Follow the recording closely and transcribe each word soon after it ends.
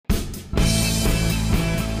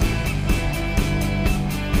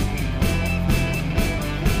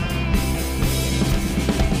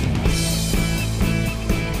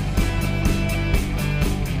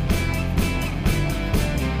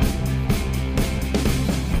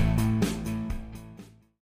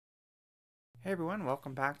Hey everyone,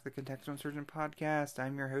 welcome back to the Contextual Insurgent Podcast.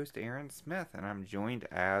 I'm your host, Aaron Smith, and I'm joined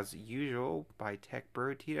as usual by Tech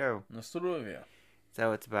Bro Tito. Nostrovia.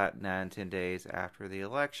 So it's about 9-10 days after the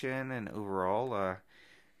election, and overall,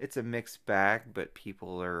 it's a mixed bag, but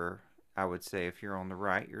people are, I would say, if you're on the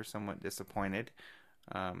right, you're somewhat disappointed.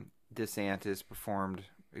 DeSantis performed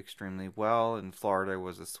extremely well, and Florida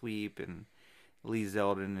was a sweep, and Lee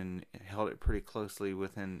Zeldin and held it pretty closely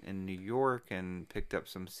within in New York and picked up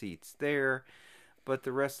some seats there. But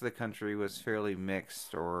the rest of the country was fairly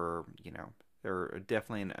mixed, or there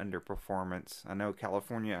definitely an underperformance. I know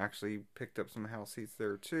California actually picked up some House seats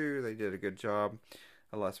there too. They did a good job,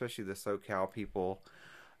 a lot, especially the SoCal people,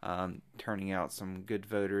 turning out some good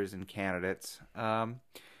voters and candidates.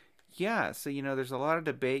 Yeah, so there's a lot of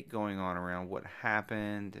debate going on around what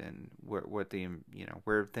happened and where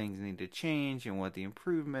things need to change and what the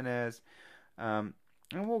improvement is, and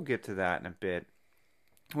we'll get to that in a bit.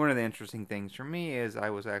 One of the interesting things for me is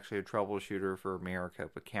I was actually a troubleshooter for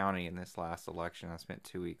Maricopa County in this last election. I spent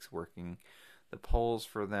 2 weeks working the polls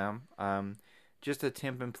for them. Just a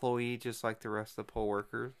temp employee, just like the rest of the poll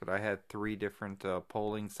workers, but I had three different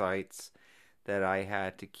polling sites that I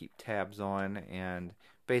had to keep tabs on, and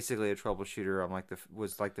basically a troubleshooter.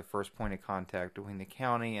 Was like the first point of contact between the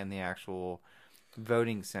county and the actual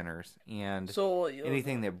voting centers, and So,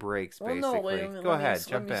 anything that breaks, well, no, wait. basically. Go ahead, Let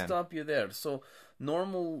jump me in. stop you there. So,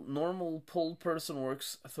 normal poll person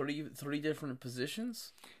works three different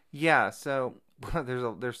positions. Yeah, so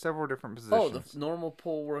there's several different Oh, the positions. normal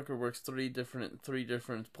poll worker works three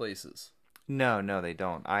different places. No, no, they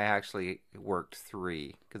don't. I actually worked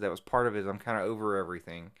three because that was part of it. I'm kind of over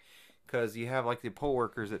everything because you have like the poll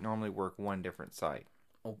workers that normally work one different site,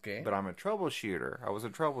 Okay. but I'm a troubleshooter. I was a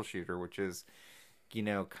troubleshooter, which is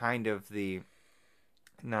kind of the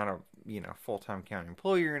not a full time county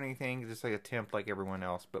employee or anything, just like a temp like everyone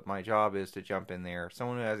else. But my job is to jump in there.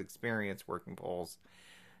 Someone who has experience working polls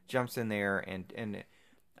jumps in there, and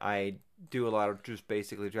I do a lot of just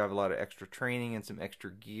basically drive a lot of extra training and some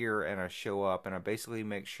extra gear, and I show up and I basically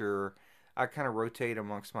make sure I kind of rotate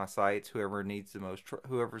amongst my sites.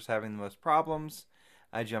 Whoever's having the most problems,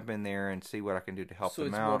 I jump in there and see what I can do to help So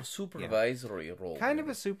them it's more out. Yeah, supervisory role kind of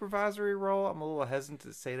then. a supervisory role. I'm a little hesitant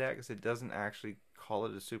to say that because it doesn't actually call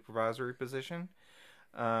it a supervisory position.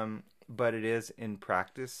 But it is in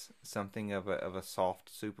practice something of a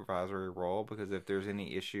soft supervisory role because if there's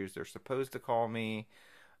any issues, they're supposed to call me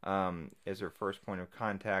as their first point of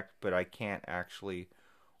contact, but I can't actually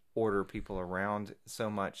order people around so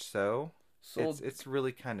much. So it's So, it's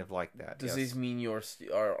really kind of like that. does this Yes. mean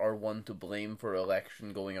are one to blame for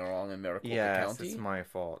election going wrong in Maricopa Yes, it's County? my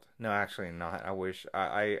fault. No, actually not. I wish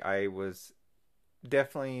I was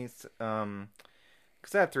definitely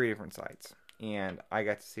because I had three different sites and I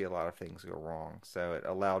got to see a lot of things go wrong. So it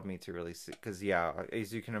allowed me to really see because yeah,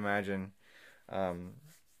 as you can imagine, um,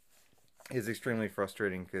 is extremely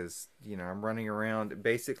frustrating because I'm running around.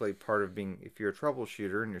 Basically, part of being if you're a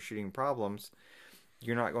troubleshooter and you're shooting problems,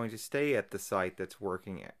 you're not going to stay at the site that's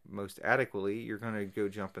working most adequately. You're going to go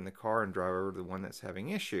jump in the car and drive over to the one that's having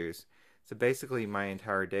issues. So basically, my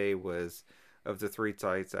entire day was of the three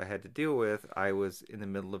sites I had to deal with. I was in the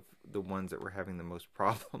middle of the ones that were having the most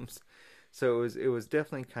problems. So it was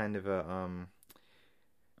definitely kind of a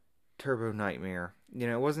turbo nightmare.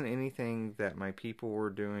 It wasn't anything that my people were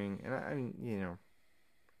doing, and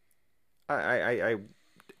I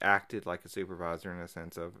acted like a supervisor in a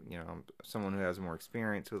sense of I'm someone who has more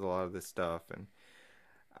experience with a lot of this stuff, and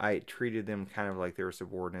I treated them kind of like they were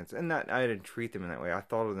subordinates, and not I didn't treat them in that way. I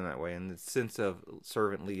thought of them that way in the sense of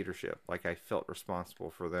servant leadership, like I felt responsible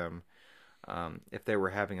for them. If they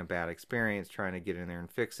were having a bad experience, trying to get in there and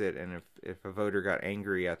fix it, and if a voter got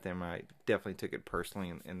angry at them, I definitely took it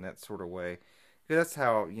personally in that sort of way. Because that's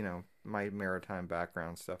how my maritime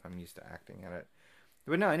background stuff. I'm used to acting at it.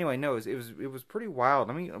 But no, anyway, no, it was pretty wild.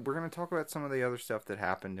 I mean, we're gonna talk about some of the other stuff that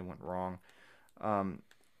happened and went wrong, um,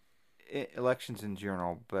 elections in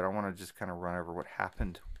general. But I want to just kind of run over what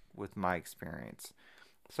happened with my experience.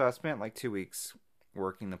 So I spent like 2 weeks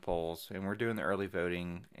working the polls, and we're doing the early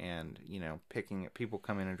voting, and picking people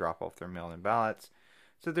come in and drop off their mail-in ballots.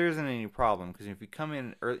 So there isn't any problem because if you come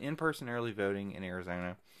in person early voting in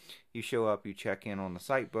Arizona, you show up, you check in on the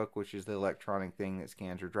site book, which is the electronic thing that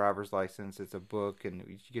scans your driver's license. It's a book, and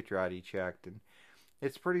you get your ID checked, and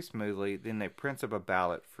it's pretty smoothly. Then they print up a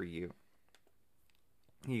ballot for you.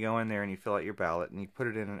 You go in there and you fill out your ballot, and you put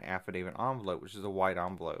it in an affidavit envelope, which is a white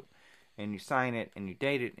envelope, and you sign it, and you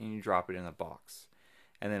date it, and you drop it in the box.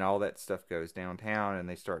 And then all that stuff goes downtown, and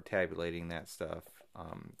they start tabulating that stuff,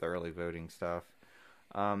 the early voting stuff.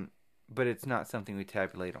 Um, but it's not something we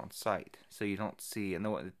tabulate on site. So you don't see, and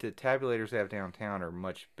the tabulators they have downtown are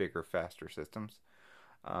much bigger, faster systems.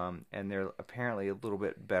 And they're apparently a little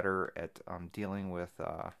bit better at um, dealing with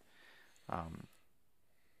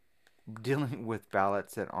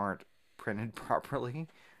ballots that aren't printed properly.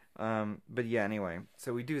 But yeah, anyway,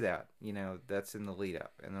 so we do that. That's in the lead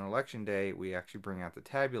up. And then election day, we actually bring out the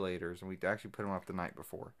tabulators and we actually put them up the night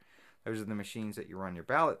before. Those are the machines that you run your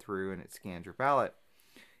ballot through, and it scans your ballot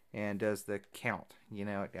and does the count. It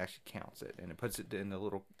actually counts it and it puts it in the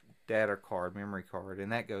little data card, memory card,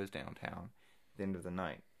 and that goes downtown at the end of the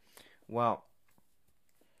night. Well,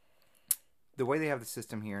 the way they have the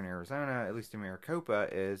system here in Arizona, at least in Maricopa,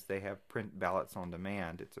 is they have print ballots on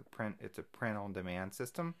demand. It's a print on demand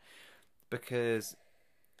system because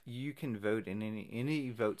you can vote in any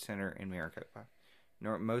vote center in Maricopa.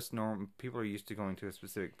 Most people are used to going to a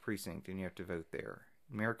specific precinct and you have to vote there.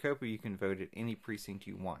 In Maricopa, you can vote at any precinct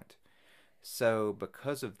you want. So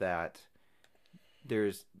because of that,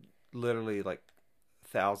 there's literally like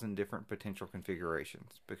 1,000 different potential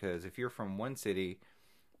configurations. Because if you're from one city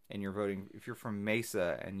and you're voting, if you're from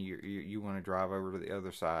Mesa and you want to drive over to the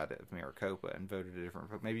other side of Maricopa and vote at a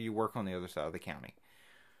different, maybe you work on the other side of the county,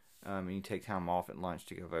 and you take time off at lunch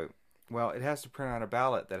to go vote. Well, it has to print out a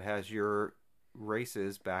ballot that has your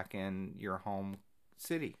races back in your home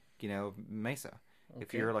city, Mesa. Okay.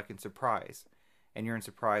 If you're like in Surprise, and you're in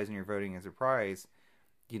Surprise and you're voting in Surprise,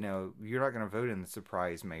 you're not going to vote in the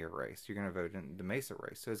Surprise mayor race. You're going to vote in the Mesa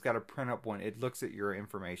race. So it's got to print up one. It looks at your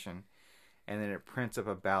information, and then it prints up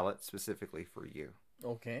a ballot specifically for you.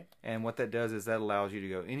 Okay. And what that does is that allows you to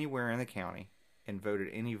go anywhere in the county and vote at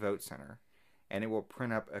any vote center, and it will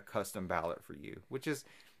print up a custom ballot for you, which is,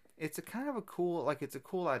 it's a kind of a cool, it's a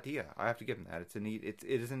cool idea. I have to give them that. It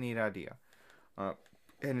is a neat idea.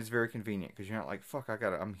 And it's very convenient because you're not like, fuck,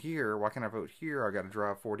 I'm here. Why can't I vote here? I got to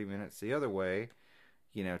drive 40 minutes the other way,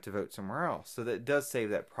 to vote somewhere else. So that does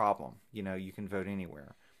save that problem. You can vote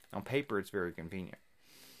anywhere. On paper, it's very convenient.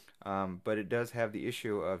 But it does have the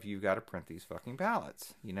issue of you've got to print these fucking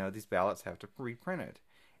ballots. These ballots have to be reprinted.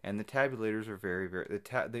 And the tabulators are very, very,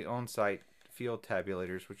 the on-site field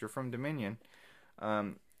tabulators, which are from Dominion,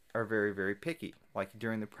 are very, very picky. Like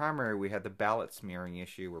during the primary, we had the ballot smearing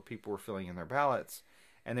issue where people were filling in their ballots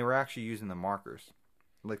and they were actually using the markers,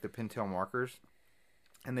 like the Pentel markers,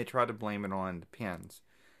 and they tried to blame it on the pens.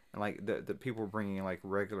 And like the people were bringing like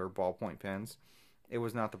regular ballpoint pens. It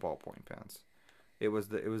was not the ballpoint pens. It was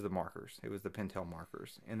the markers. It was the Pentel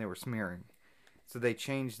markers, and they were smearing. So they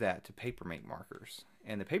changed that to Papermate markers.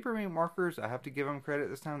 And the Papermate markers, I have to give them credit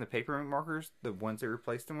this time. The Papermate markers, the ones they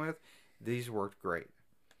replaced them with, these worked great.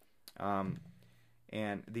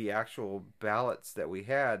 And the actual ballots that we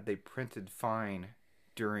had, they printed fine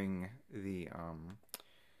during the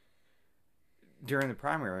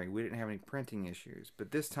primary. We didn't have any printing issues,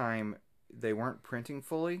 but this time they weren't printing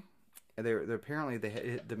fully. They're apparently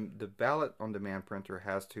the ballot on demand printer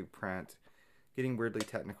has to print. Getting weirdly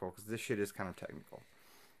technical because this shit is kind of technical.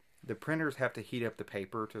 The printers have to heat up the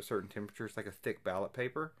paper to a certain temperature. It's like a thick ballot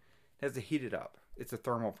paper. It has to heat it up. It's a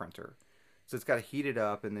thermal printer. So it's got to heat it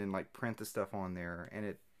up and then like print the stuff on there. And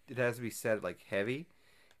it has to be set like heavy.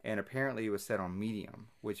 And apparently it was set on medium,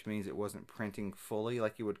 which means it wasn't printing fully.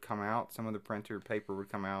 Like it would come out. Some of the printer paper would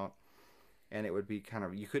come out. And it would be kind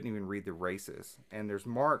of, you couldn't even read the races. And there's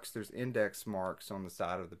index marks on the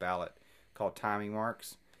side of the ballot called timing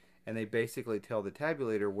marks. And they basically tell the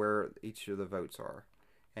tabulator where each of the votes are.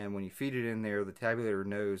 And when you feed it in there, the tabulator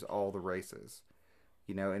knows all the races.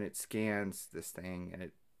 And it scans this thing and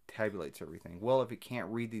it tabulates everything. Well, if it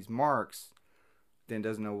can't read these marks, then it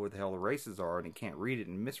doesn't know what the hell the races are and it can't read it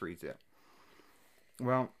and misreads it.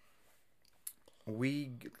 Well,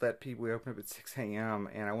 we opened up at 6 a.m.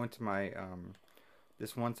 and I went to my,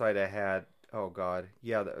 this one site I had, oh God,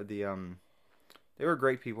 yeah, they were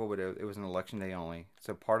great people, but it was an election day only.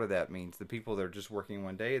 So part of that means the people that are just working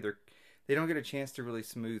one day, they don't get a chance to really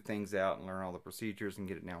smooth things out and learn all the procedures and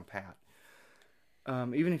get it down pat.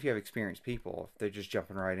 Even if you have experienced people, if they're just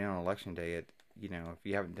jumping right in on election day, if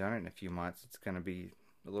you haven't done it in a few months, it's going to be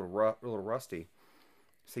a little rusty.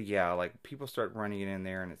 So yeah, like people start running it in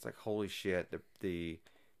there, and it's like, holy shit, the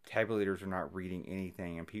tabulators are not reading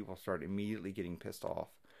anything, and people start immediately getting pissed off.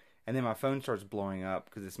 And then my phone starts blowing up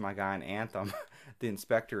because it's my guy in Anthem, the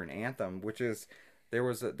inspector in Anthem, which is there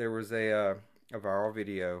was a viral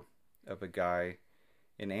video of a guy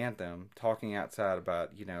in Anthem talking outside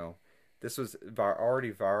about, this was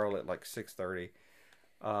already viral at like 6:30.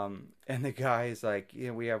 And the guy is like,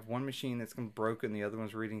 we have one machine that's broken, the other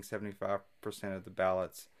one's reading 75% of the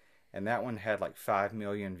ballots, and that one had like 5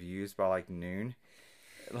 million views by like noon.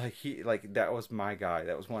 like that was my guy.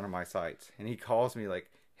 That was one of my sites. And he calls me like,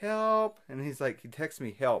 help. And he's like, he texts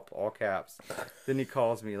me help, all caps. Then he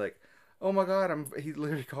calls me like, oh my God, he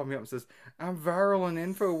literally called me up and says, I'm viral on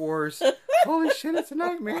InfoWars. Holy shit, it's a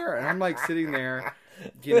nightmare. And I'm like sitting there,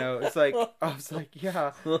 it's like, I was like,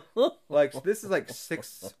 yeah, like this is like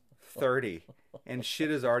 6:30 and shit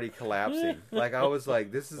is already collapsing. Like I was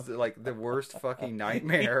like, this is like the worst fucking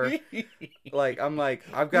nightmare. Like I'm like,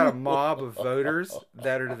 I've got a mob of voters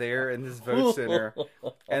that are there in this vote center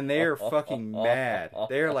and they are fucking mad.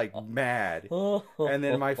 They're like mad. And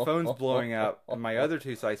then my phone's blowing up on my other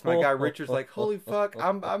two sites. My guy Richard's like, holy fuck,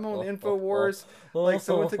 I'm on InfoWars. Like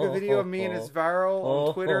someone took a video of me and it's viral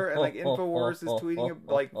on Twitter and like InfoWars is tweeting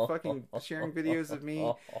like fucking sharing videos of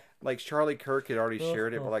me. Like Charlie Kirk had already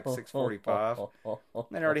shared it by like 6:45. And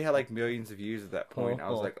it already had like millions of views at that point.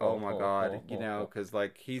 I was like, oh my God, because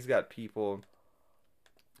like he's got people.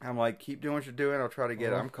 I'm like, keep doing what you're doing. I'll try to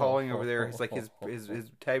get it. I'm calling over there. He's like, his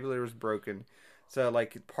tabulator is broken. So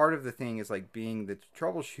like part of the thing is like being the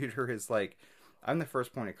troubleshooter is like, I'm the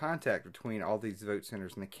first point of contact between all these vote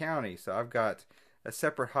centers in the county. So I've got a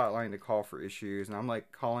separate hotline to call for issues, and I'm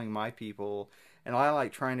like calling my people, and I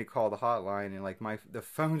like trying to call the hotline, and like the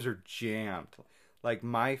phones are jammed. Like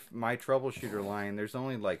my troubleshooter line, there's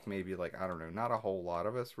only like maybe like, I don't know, not a whole lot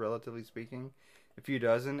of us, relatively speaking, a few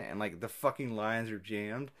dozen, and like the fucking lines are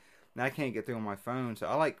jammed, and I can't get through on my phone.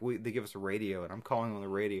 So they give us a radio, and I'm calling on the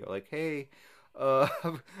radio like, hey, all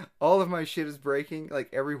of my shit is breaking,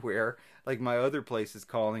 like everywhere. Like my other place is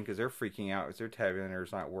calling because they're freaking out because their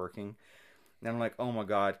tabulator's not working. And I'm like, oh my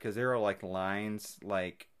God, because there are like lines,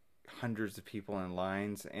 like hundreds of people in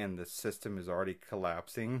lines, and the system is already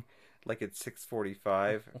collapsing. Like it's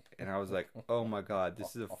 6:45, and I was like, oh my God,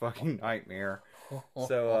 this is a fucking nightmare.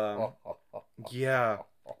 So yeah,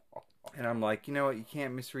 and I'm like, you know what, you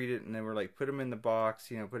can't misread it. And then we're like, put them in the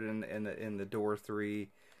box, put it in the door 3,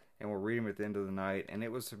 and we'll read them at the end of the night. And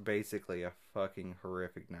it was basically a fucking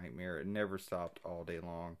horrific nightmare. It never stopped all day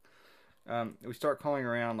long. We start calling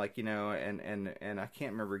around, like, and I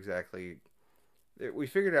can't remember exactly. We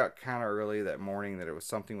figured out kind of early that morning that it was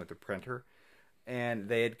something with the printer, and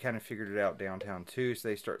they had kind of figured it out downtown too. So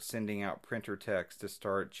they start sending out printer techs to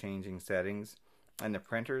start changing settings and the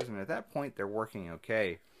printers, and at that point they're working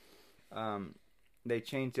okay. They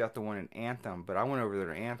changed out the one in Anthem, but I went over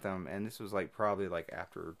there to Anthem, and this was like probably like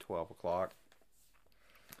after 12 o'clock.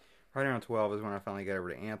 Right around 12 is when I finally got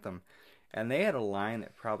over to Anthem. And they had a line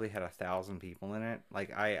that probably had 1,000 people in it.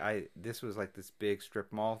 Like this was like this big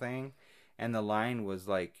strip mall thing, and the line was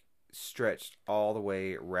like stretched all the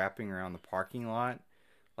way, wrapping around the parking lot.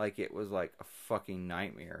 Like it was like a fucking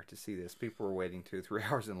nightmare to see this. People were waiting 2 or 3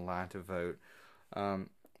 hours in line to vote. And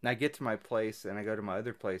I get to my place, and I go to my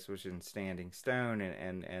other place, which is in Standing Stone,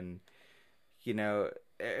 and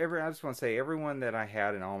I just want to say everyone that I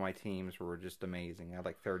had in all my teams were just amazing. I had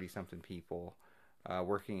like 30 something people.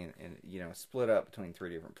 Working in split up between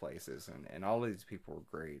 3 different places, and all of these people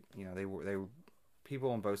were great. They were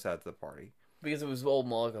people on both sides of the party. Because it was all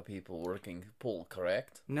MAGA people working poll,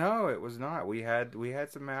 correct? No, it was not. We had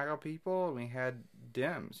some MAGA people, and we had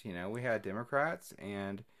Dems. We had Democrats,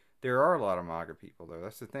 and there are a lot of MAGA people though.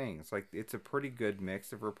 That's the thing. It's like it's a pretty good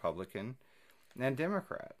mix of Republican and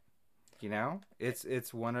Democrat.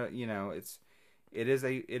 It's one of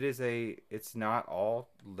it's not all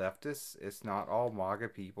leftists. It's not all MAGA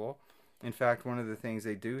people. In fact, one of the things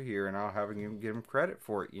they do here, and I'll give them credit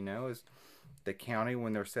for it, is the county,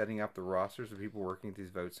 when they're setting up the rosters of people working at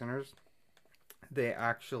these vote centers, they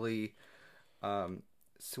actually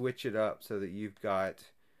switch it up so that you've got,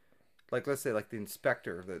 like, let's say, like the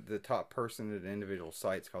inspector, the top person at an individual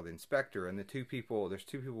site is called the inspector, and there's 2 people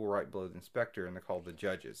right below the inspector, and they're called the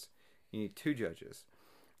judges. You need 2 judges.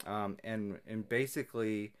 And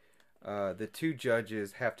basically, the 2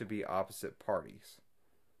 judges have to be opposite parties.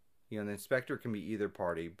 The inspector can be either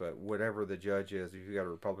party, but whatever the judge is, if you've got a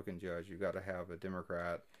Republican judge, you've got to have a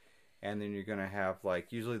Democrat, and then you're going to have,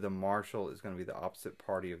 like, usually the marshal is going to be the opposite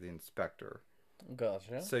party of the inspector.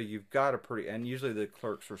 Gotcha. So you've got and usually the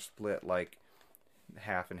clerks are split, like,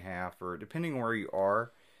 half and half, or depending on where you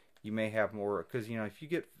are, you may have more, because, if you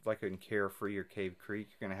get, like, in Carefree or Cave Creek,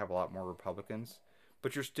 you're going to have a lot more Republicans.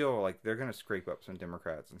 But you're still, like, they're going to scrape up some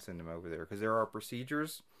Democrats and send them over there. Because there are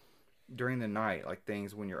procedures during the night, like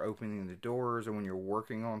things when you're opening the doors or when you're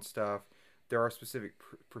working on stuff. There are specific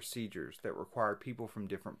procedures that require people from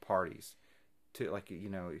different parties to, like, if you're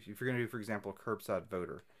going to do, for example, a curbside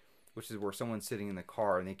voter, which is where someone's sitting in the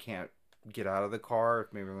car and they can't get out of the car.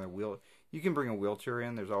 If maybe you can bring a wheelchair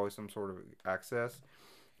in. There's always some sort of access.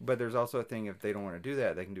 But there's also a thing, if they don't want to do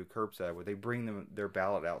that, they can do curbside, where they bring their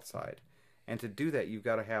ballot outside. And to do that, you've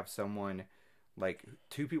got to have someone, like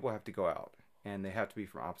two people have to go out, and they have to be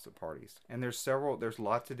from opposite parties. And there's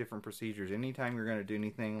lots of different procedures. Anytime you're going to do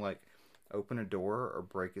anything like open a door or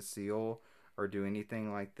break a seal or do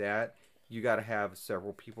anything like that, you got to have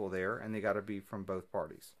several people there, and they got to be from both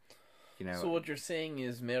parties. You know. So what you're saying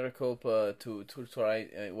is Maricopa to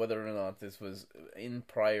try whether or not this was in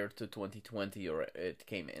prior to 2020 or it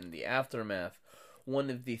came in the aftermath.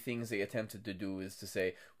 One of the things they attempted to do is to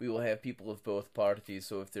say we will have people of both parties.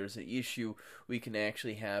 So if there's an issue, we can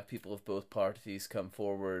actually have people of both parties come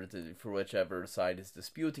forward for whichever side is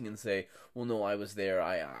disputing and say, well, no, I was there.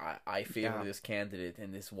 I favor this candidate,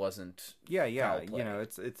 and this wasn't. Yeah. You know,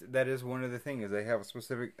 it's that is one of the things they have a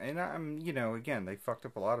specific, and I'm again they fucked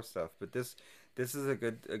up a lot of stuff, but this is a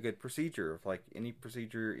good procedure. Of like any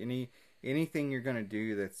procedure, anything you're gonna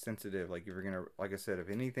do that's sensitive, like if you're gonna, like I said,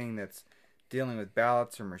 if anything that's dealing with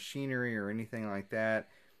ballots or machinery or anything like that,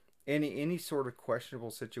 any sort of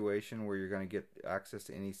questionable situation where you're going to get access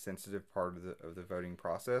to any sensitive part of the voting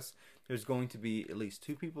process, there's going to be at least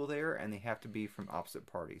two people there, and they have to be from opposite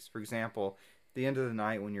parties. For example, at the end of the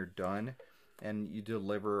night when you're done and you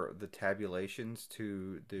deliver the tabulations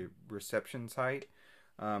to the reception site,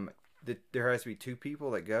 there has to be two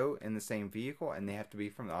people that go in the same vehicle, and they have to be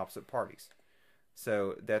from the opposite parties.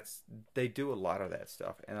 So they do a lot of that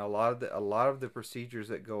stuff, and a lot of the procedures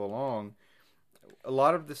that go along, a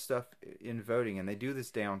lot of the stuff in voting, and they do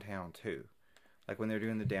this downtown too. Like when they're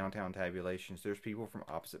doing the downtown tabulations, there's people from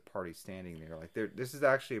opposite parties standing there. Like this is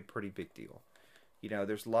actually a pretty big deal. You know,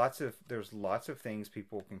 there's lots of things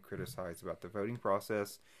people can criticize about the voting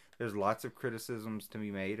process. There's lots of criticisms to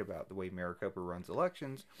be made about the way Maricopa runs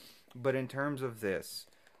elections, but in terms of this,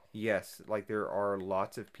 yes, like there are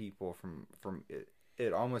lots of people from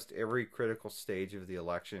at almost every critical stage of the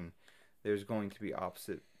election. There's going to be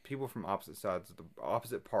people from opposite sides of the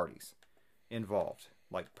opposite parties involved.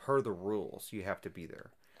 Like per the rules, you have to be there.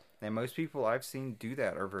 And most people I've seen do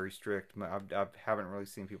that are very strict. I haven't really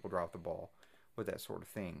seen people drop the ball with that sort of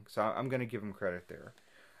thing. So I'm going to give them credit there.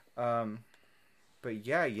 But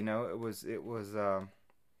yeah, it was. Oh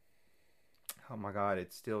my God,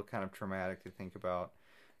 it's still kind of traumatic to think about.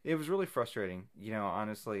 It was really frustrating,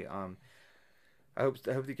 honestly. I hope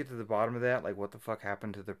to get to the bottom of that. Like, what the fuck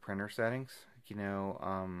happened to the printer settings?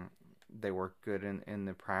 They work good in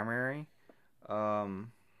the primary. What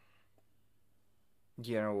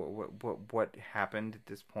happened at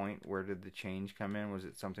this point? Where did the change come in? Was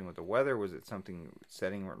it something with the weather? Was it something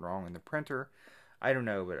setting went wrong in the printer? I don't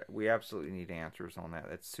know, but we absolutely need answers on that.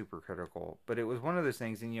 That's super critical. But it was one of those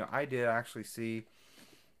things, and I did actually see.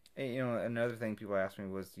 Another thing people asked me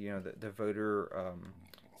was, the voter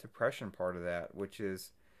suppression part of that, which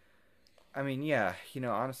is, I mean, yeah,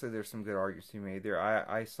 honestly, there's some good arguments to be made there.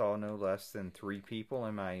 I saw no less than 3 people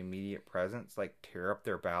in my immediate presence, like, tear up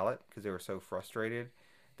their ballot because they were so frustrated.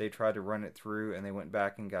 They tried to run it through, and they went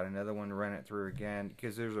back and got another one to run it through again,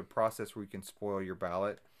 because there's a process where you can spoil your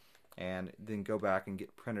ballot and then go back and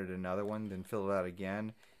get printed another one, then fill it out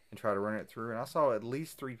again and try to run it through. And I saw at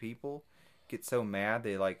least 3 people get so mad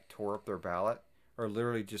they like tore up their ballot or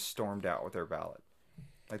literally just stormed out with their ballot.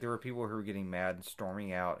 Like there were people who were getting mad and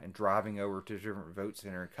storming out and driving over to a different vote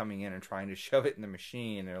center and coming in and trying to shove it in the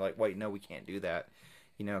machine. And they're like, wait, no, we can't do that.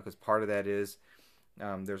 Because part of that is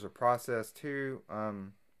there's a process too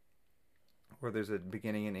where there's a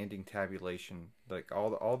beginning and ending tabulation. Like all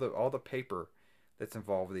the paper that's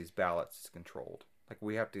involved with these ballots is controlled. Like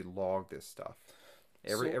we have to log this stuff.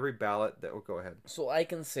 Every ballot that will go ahead. So I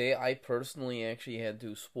can say I personally actually had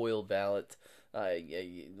to spoil ballot.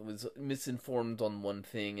 I was misinformed on one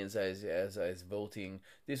thing as I was voting.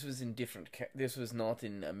 This was in different. This was not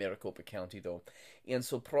in Maricopa County though, and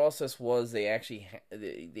so process was they actually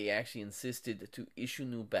insisted to issue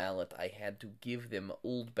new ballot. I had to give them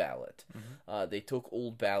old ballot. Mm-hmm. They took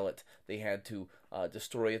old ballot. They had to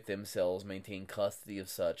destroy it themselves, maintain custody of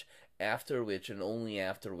such. After which, and only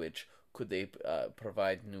after which, could they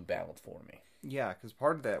provide new ballot for me? Yeah, because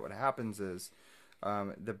part of that, what happens is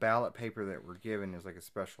the ballot paper that we're given is like a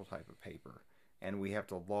special type of paper, and we have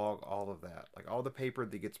to log all of that. Like all the paper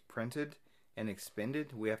that gets printed and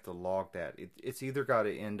expended, we have to log that. It's either got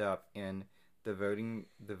to end up in the voting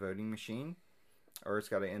machine, or it's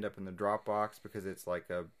got to end up in the drop box because it's like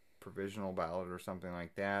a provisional ballot or something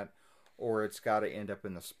like that, or it's got to end up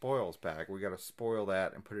in the spoils bag. We got to spoil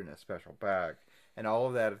that and put it in a special bag. And all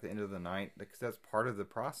of that at the end of the night, because that's part of the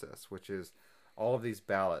process, which is all of these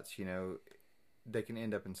ballots, they can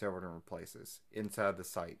end up in several different places inside the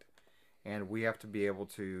site. And we have to be able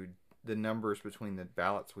to, the numbers between the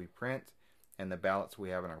ballots we print and the ballots we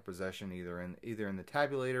have in our possession, either in the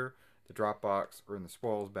tabulator, the drop box or in the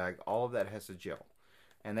spoils bag, all of that has to gel,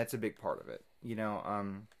 and that's a big part of it.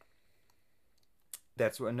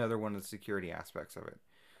 That's another one of the security aspects of it.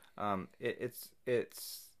 It's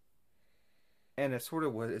and it's sort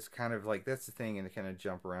of what it's kind of like. That's the thing, and to kind of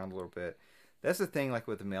jump around a little bit. That's the thing, like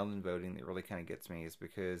with the mail-in voting, that really kind of gets me is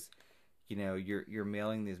because, you're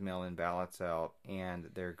mailing these mail-in ballots out, and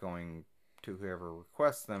they're going to whoever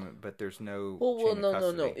requests them, but there's no chain of no,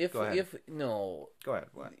 custody. Go ahead. Go ahead.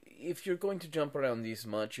 What? If you're going to jump around these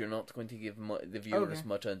much, you're not going to give the viewers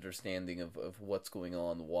much understanding of what's going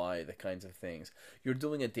on, why, the kinds of things. You're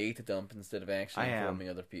doing a data dump instead of actually informing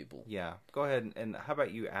other people. Yeah. Go ahead, and how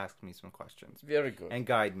about you ask me some questions? Very good. And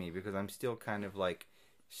guide me, because I'm still kind of like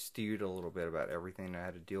stewed a little bit about everything I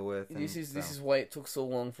had to deal with. This is why it took so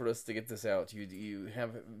long for us to get this out. You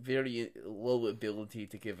have very low ability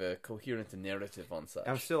to give a coherent narrative on such.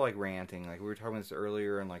 I'm still like ranting. Like we were talking about this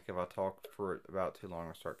earlier, and like if I talk for about too long,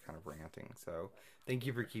 I'll start kind of ranting. So thank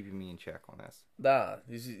you for keeping me in check on this.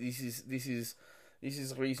 This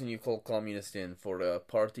is the reason you call communist in, for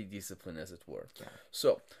party discipline, as it were. Yeah.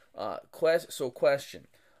 So, question.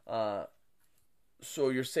 So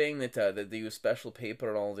you're saying that they use special paper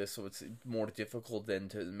and all this, so it's more difficult than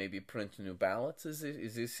to maybe print new ballots? Is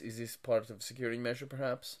this part of a security measure,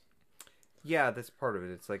 perhaps? Yeah, that's part of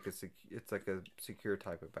it. It's like a secure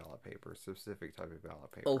type of ballot paper, specific type of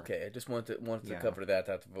ballot paper. Okay, I just wanted to cover that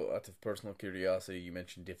out of personal curiosity. You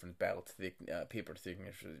mentioned different paper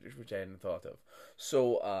thicknesses, which I hadn't thought of.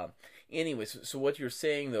 So, anyways, so what you're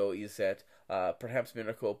saying though is that perhaps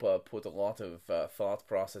Maricopa put a lot of thought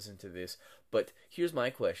process into this. But here's my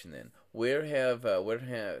question then: where have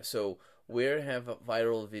viral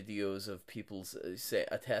videos of people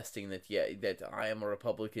attesting that I am a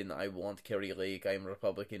Republican, I want Kerry Lake, I am a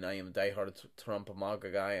Republican, I am a diehard Trump MAGA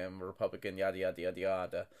guy, I am a Republican, yada yada yada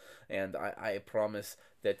yada, and I promise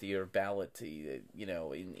that your ballot,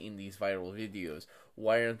 in these viral videos,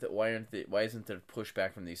 why isn't there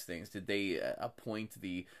pushback from these things? Did they appoint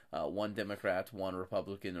the one Democrat, one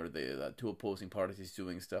Republican, or the two opposing parties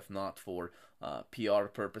doing stuff not for PR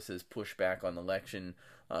purposes, pushback on election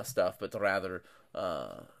stuff, but rather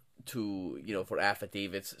for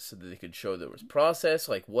affidavits, so that they could show there was process?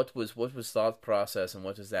 Like what was thought process, and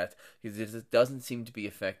what is that? Because it doesn't seem to be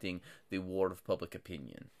affecting the war of public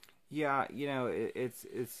opinion. Yeah, it's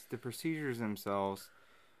the procedures themselves.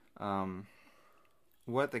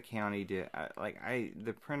 What the county did,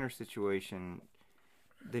 the printer situation,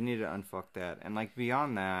 they need to unfuck that, and like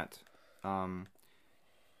beyond that,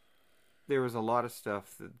 there was a lot of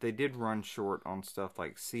stuff that they did run short on, stuff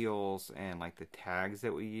like seals and like the tags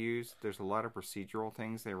that we use. There's a lot of procedural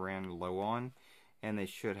things they ran low on, and they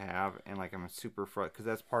should have. And like I'm a super because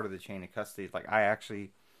that's part of the chain of custody. Like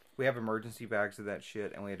we have emergency bags of that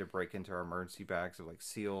shit, and we had to break into our emergency bags of like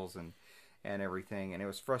seals and everything, and it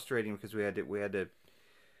was frustrating because we had to.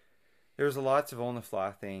 There was lots of on the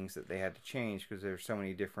fly things that they had to change because there's so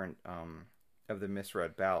many different of the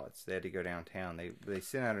misread ballots. They had to go downtown. They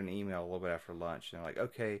sent out an email a little bit after lunch, and they're like,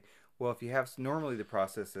 okay, well, if you have, normally the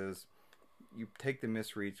process is you take the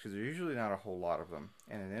misreads, because there's usually not a whole lot of them,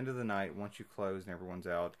 and at the end of the night, once you close and everyone's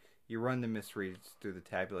out, you run the misreads through the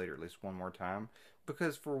tabulator at least one more time,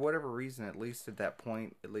 because for whatever reason, at least at that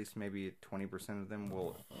point, at least maybe 20% of them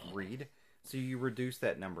will read, so you reduce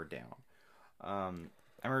that number down.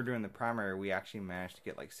 I remember during the primary, we actually managed to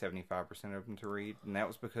get like 75% of them to read, and that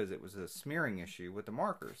was because it was a smearing issue with the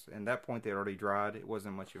markers. And at that point, they'd already dried. It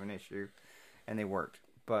wasn't much of an issue, and they worked.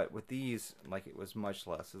 But with these, like, it was much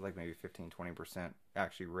less. It was like maybe 15-20%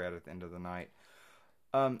 actually read at the end of the night.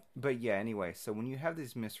 But yeah, anyway, so when you have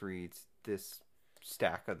these misreads, this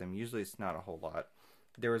stack of them, usually it's not a whole lot,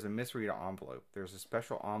 there was a misread envelope. There's a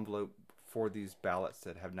special envelope for these ballots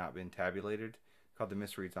that have not been tabulated, called the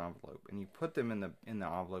misreads envelope, and you put them in the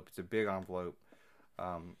envelope. It's a big envelope,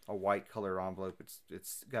 a white colored envelope.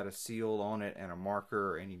 It's got a seal on it and a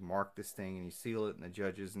marker, and you mark this thing and you seal it, and the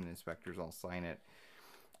judges and the inspectors all sign it,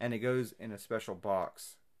 and it goes in a special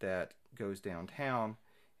box that goes downtown,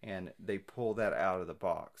 and they pull that out of the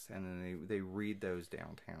box, and then they read those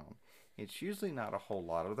downtown. It's usually not a whole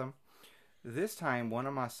lot of them. This time, one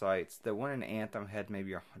of my sites, the one in Anthem, had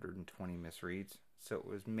maybe 120 misreads. So it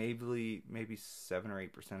was maybe 7 or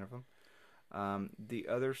 8% of them. The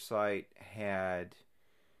other site had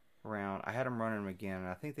around, I had them running them again, and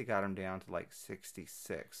I think they got them down to like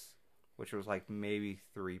 66, which was like maybe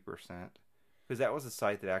 3%. Because that was the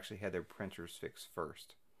site that actually had their printers fixed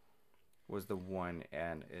first. Was the one,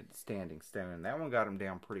 and it's Standing Stone. And that one got them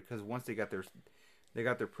down pretty, because once they got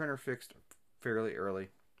their printer fixed fairly early,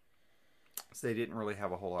 so they didn't really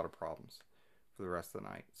have a whole lot of problems for the rest of the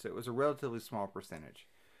night. So it was a relatively small percentage.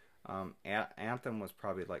 Anthem was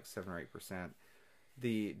probably like 7 or 8%.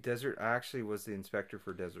 The Desert, I actually was the inspector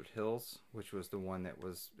for Desert Hills, which was the one that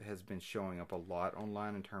has been showing up a lot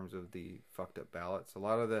online in terms of the fucked up ballots. A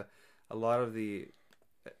lot of the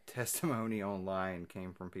testimony online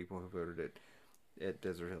came from people who voted at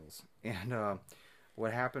Desert Hills. And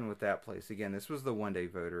what happened with that place, again, this was the one-day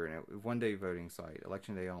voter and one-day voting site,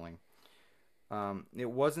 election day only. It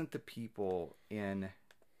wasn't the people in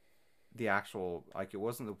the actual, like, it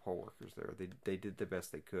wasn't the poll workers there. They did the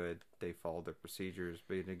best they could. They followed their procedures,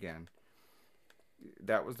 but again,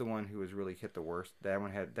 that was the one who was really hit the worst. That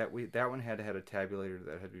one had had a tabulator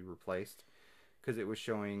that had to be replaced because it was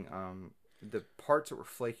showing the parts that were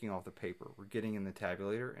flaking off the paper were getting in the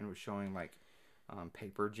tabulator, and it was showing like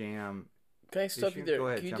paper jam. Can I stop you there? Go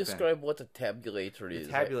ahead, Can you jump in. describe what a tabulator is?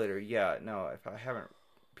 The tabulator, yeah, no, if I haven't,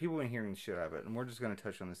 people have been hearing the shit out of it, and we're just going to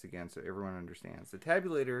touch on this again so everyone understands. The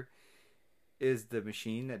tabulator is the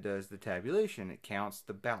machine that does the tabulation. It counts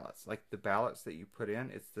the ballots, like the ballots that you put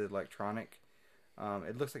in. It's the electronic.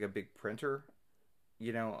 It looks like a big printer,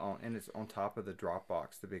 and it's on top of the drop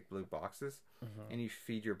box, the big blue boxes, and you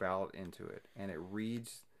feed your ballot into it, and it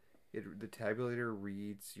reads. The tabulator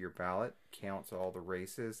reads your ballot, counts all the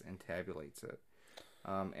races, and tabulates it.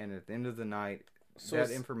 And at the end of the night,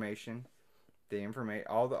 that information,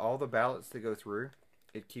 all the ballots that go through,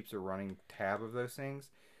 it keeps a running tab of those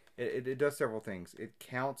things. It does several things. It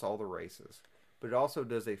counts all the races, but it also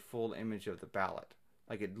does a full image of the ballot.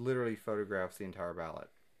 Like, it literally photographs the entire ballot.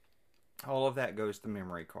 All of that goes to the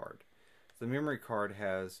memory card. The memory card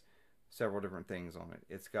has several different things on it.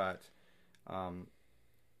 It's got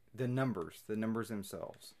the numbers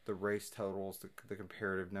themselves, the race totals, the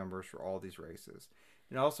comparative numbers for all these races.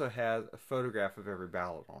 It also has a photograph of every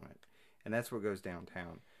ballot on it, and that's what goes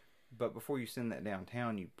downtown. But before you send that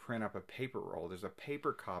downtown, you print up a paper roll. There's a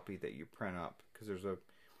paper copy that you print up because there's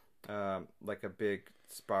like a big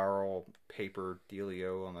spiral paper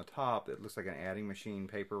dealio on the top that looks like an adding machine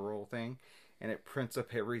paper roll thing, and it prints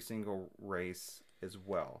up every single race as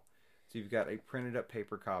well. So you've got a printed up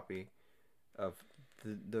paper copy of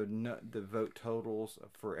the vote totals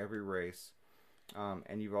for every race,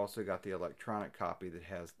 and you've also got the electronic copy that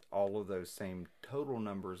has all of those same total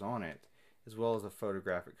numbers on it, as well as a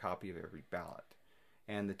photographic copy of every ballot.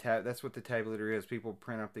 And that's what the tabulator is. People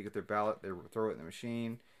print up, they get their ballot, they throw it in the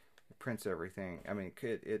machine, it prints everything. I mean,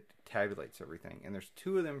 it tabulates everything. And there's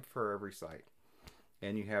 2 of them for every site.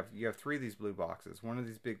 And you have 3 of these blue boxes. One of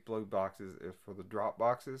these big blue boxes is for the drop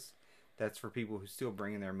boxes. That's for people who still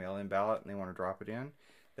bring in their mail-in ballot and they want to drop it in.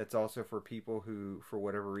 That's also for people who, for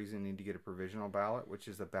whatever reason, need to get a provisional ballot, which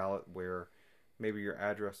is a ballot where maybe your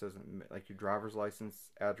address doesn't, like your driver's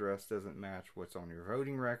license address doesn't match what's on your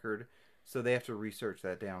voting record. So they have to research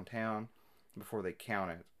that downtown before they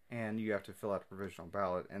count it. And you have to fill out a provisional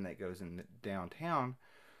ballot, and that goes in downtown.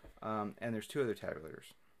 And there's 2 other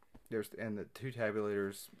tabulators. And the 2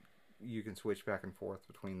 tabulators, you can switch back and forth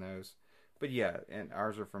between those. But yeah, and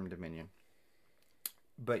ours are from Dominion.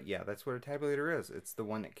 But yeah, that's what a tabulator is. It's the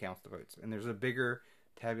one that counts the votes. And there's a bigger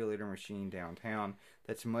tabulator machine downtown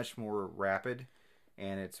that's much more rapid,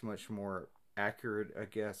 and it's much more accurate, I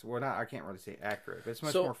guess. Well, I can't really say accurate, but it's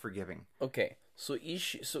much more forgiving. Okay, so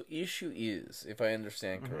issue is, if I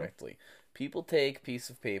understand correctly, people take piece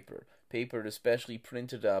of paper especially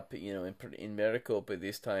printed up, in Maricopa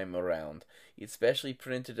this time around. It's specially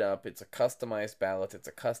printed up. It's a customized ballot. It's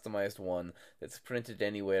a customized one that's printed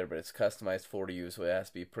anywhere, but it's customized for you, so it has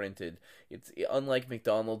to be printed. It's unlike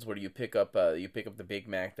McDonald's where you pick up the Big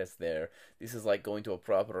Mac that's there. This is like going to a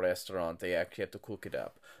proper restaurant. They actually have to cook it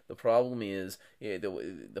up. The problem is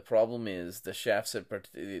the chefs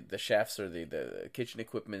or the kitchen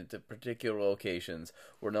equipment at particular locations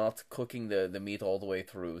were not cooking the meat all the way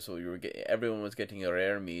through, so everyone was getting a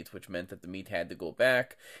rare meat, which meant that the meat had to go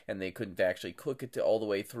back, and they couldn't actually cook it all the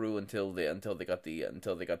way through until they got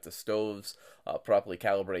the stoves properly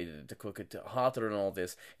calibrated to cook it hotter and all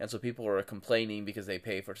this. And so people were complaining because they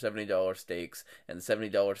pay for $70 steaks, and the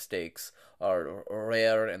 $70 steaks are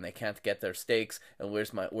rare, and they can't get their steaks. And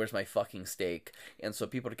where's my fucking steak? And so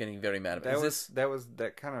people are getting very mad about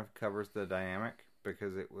that kind of covers the dynamic,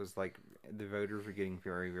 because it was like the voters were getting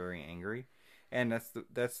very, very angry. And that's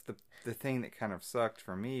the thing that kind of sucked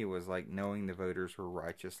for me, was like knowing the voters were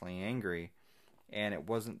righteously angry, and it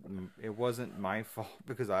wasn't my fault,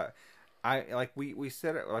 because we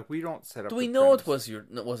set it, like, we don't set up. Do we know it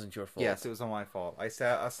wasn't your fault? Yes, it was on my fault. I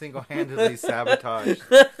single-handedly sabotaged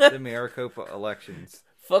the Maricopa elections.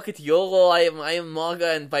 Fuck it, YOLO! I am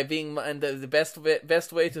MAGA, and the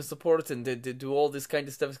best way to support and to do all this kind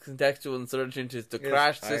of stuff is contextual insurgent is to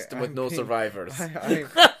crash system with no survivors.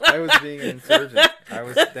 I was being an insurgent.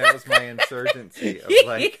 That was my insurgency of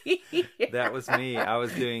like that was me. I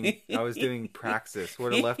was doing praxis.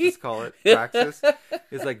 What do leftists call it? Praxis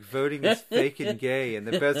is like voting is fake and gay, and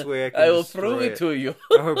the best way I can I will prove it to you.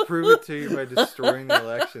 I will prove it to you by destroying the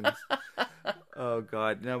elections. Oh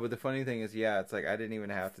God, no! But the funny thing is, yeah, it's like I didn't even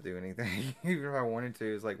have to do anything, even if I wanted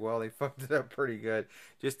to. It's like, well, they fucked it up pretty good.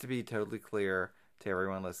 Just to be totally clear to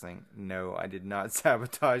everyone listening, no, I did not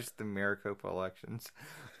sabotage the Maricopa elections.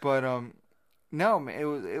 But no, man,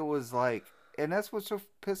 it was like, and that's what's so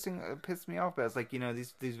pissed me off about. It's like, you know,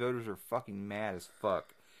 these voters are fucking mad as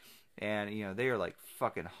fuck, and you know they are like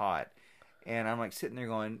fucking hot, and I'm like sitting there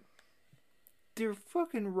going, they're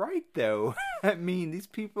fucking right though. I mean, these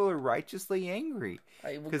people are righteously angry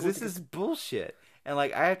because this is bullshit. And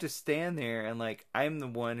like I have to stand there and like I'm the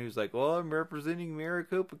one who's like, well, I'm representing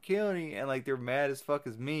Maricopa County, and like they're mad as fuck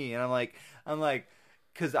as me, and I'm like,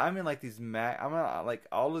 because I'm in like these I'm like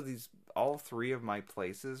all three of my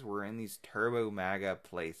places were in these turbo MAGA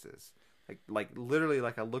places. Like literally,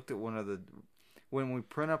 like I looked at one of the when we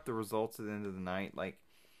print up the results at the end of the night, like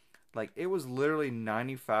it was literally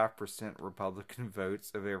 95% Republican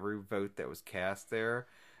votes of every vote that was cast there.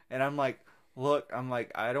 And I'm like, look,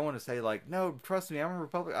 I don't want to say like, no, trust me, I'm a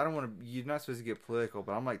Republican. I don't want to, you're not supposed to get political,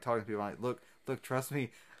 but I'm like talking to people, I'm like, look, trust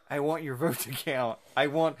me, I want your vote to count. I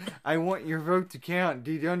want your vote to count.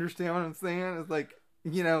 Do you understand what I'm saying? It's like,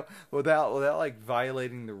 you know, without like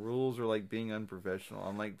violating the rules or like being unprofessional.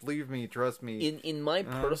 I'm like, believe me, trust me. In my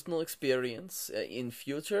personal experience, in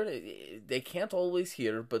future, they can't always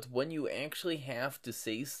hear, but when you actually have to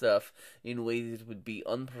say stuff in ways that would be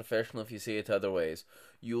unprofessional if you say it other ways,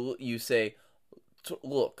 you say,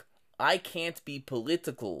 look, I can't be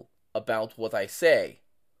political about what I say,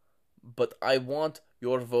 but I want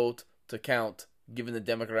your vote to count given the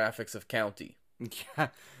demographics of county. Yeah.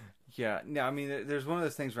 Yeah, no, I mean, there's one of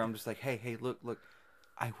those things where I'm just like, hey, look,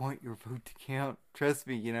 I want your vote to count. Trust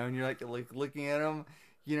me, you know, and you're like looking at them,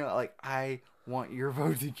 you know, like, I want your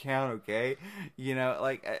vote to count, okay? You know,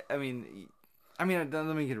 like, I mean, don't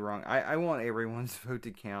let me get it wrong. I want everyone's vote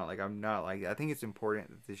to count. Like, I'm not like, I think it's important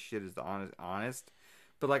that this shit is honest.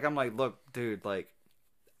 But, like, I'm like, look, dude, like,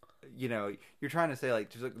 you know, you're trying to say, like,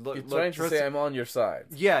 just look, you're trying to say I'm on your side.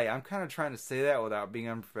 Yeah, I'm kind of trying to say that without being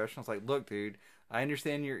unprofessional. It's like, look, dude, I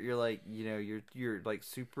understand you're like, you know, you're like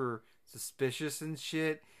super suspicious and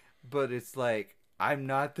shit, but it's like I'm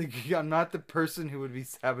not the person who would be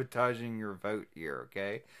sabotaging your vote here,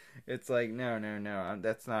 okay? It's like no, I'm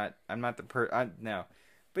not the no.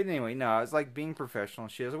 But anyway, no, I was like being professional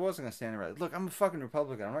and shit. I wasn't gonna stand there like, look, I'm a fucking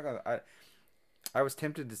Republican. I'm not gonna. I was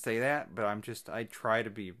tempted to say that, but I try to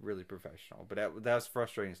be really professional. But that was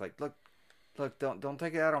frustrating. It's like, look, don't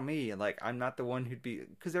take it out on me. And like, I'm not the one who'd be,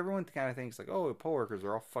 because everyone kind of thinks like, oh, poll workers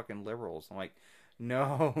are all fucking liberals. I'm like,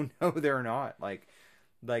 no, they're not. Like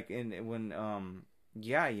when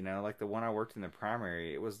yeah, you know, like the one I worked in the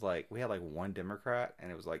primary, it was like we had like one Democrat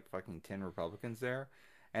and it was like fucking 10 Republicans there.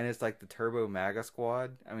 And it's like the Turbo MAGA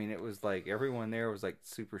squad. I mean, it was like everyone there was like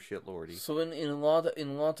super shitlordy. So in a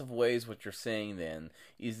lot of ways, what you're saying then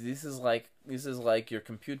is this is like your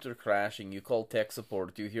computer crashing. You call tech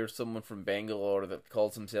support. You hear someone from Bangalore that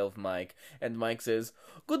calls himself Mike, and Mike says,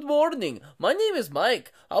 "Good morning. My name is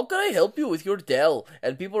Mike. How can I help you with your Dell?"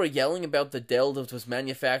 And people are yelling about the Dell that was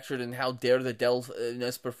manufactured and how dare the Dell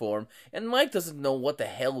misperform. And Mike doesn't know what the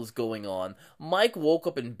hell is going on. Mike woke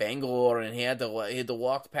up in Bangalore and he had to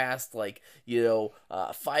walk past like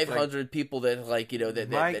 500 like, people that like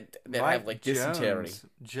that have like dysentery.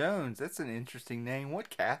 Jones, that's an interesting name.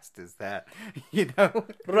 What caste is that? You know,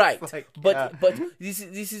 right? Like, but this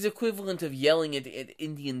is equivalent of yelling at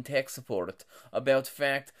Indian tech support about the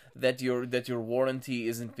fact that your warranty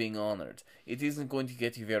isn't being honored. It isn't going to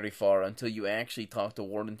get you very far until you actually talk to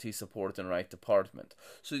warranty support and right department.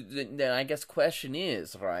 So then I guess question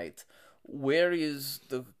is, right, where is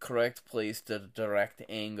the correct place to direct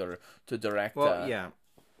anger, to direct no,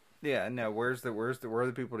 where are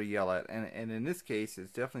the people to yell at? And in this case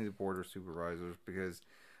it's definitely the board of supervisors, because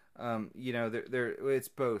it's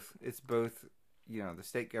both the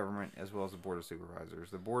state government as well as the board of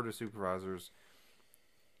supervisors. The board of supervisors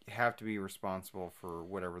have to be responsible for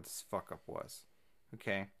whatever this fuck up was.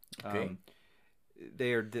 Okay.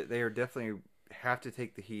 They are definitely have to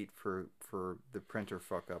take the heat for the printer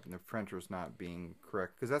fuck up and the printer's not being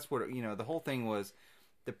correct, because that's what the whole thing was.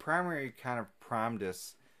 The primary kind of primed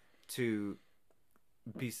us to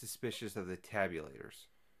be suspicious of the tabulators.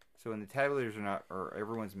 So when the tabulators are not, or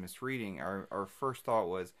everyone's misreading, our first thought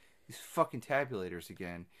was these fucking tabulators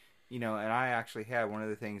again, and I actually had one of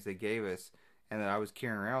the things they gave us and that I was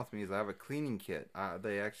carrying around with me is I have a cleaning kit.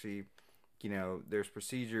 They actually there's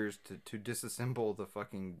procedures to disassemble the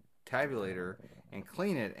fucking tabulator and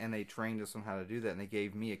clean it, and they trained us on how to do that, and they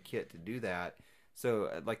gave me a kit to do that.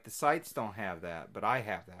 So like the sites don't have that, but I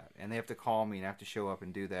have that, and they have to call me and I have to show up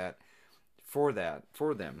and do that for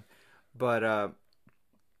them. But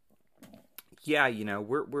yeah,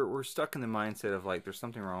 we're stuck in the mindset of like there's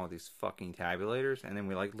something wrong with these fucking tabulators, and then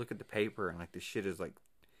we like look at the paper and like the shit is like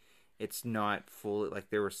it's not fully like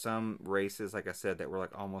there were some races, like I said, that were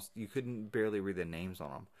like almost you couldn't barely read the names on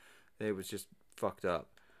them. It was just fucked up.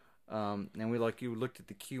 And you looked at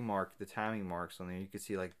the cue mark, the timing marks on there, you could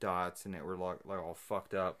see like dots, and it were like all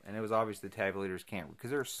fucked up, and it was obvious the tabulators can't because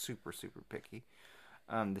they're super super picky.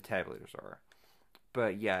 The tabulators are,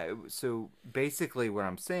 but yeah. So basically, what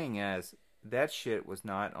I'm saying is that shit was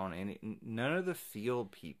not on none of the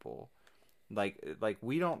field people. Like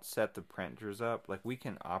we don't set the printers up. Like we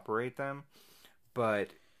can operate them,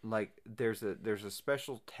 but like there's a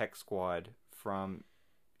special tech squad from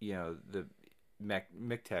the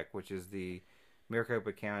MCTEC, which is the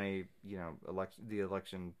Maricopa County the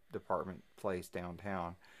election department place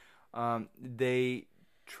downtown. They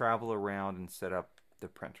travel around and set up the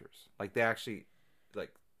printers. Like they actually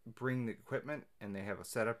like bring the equipment, and they have a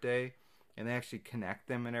setup day, and they actually connect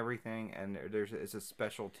them and everything, and it's a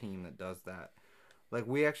special team that does that. Like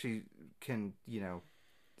we actually can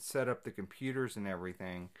set up the computers and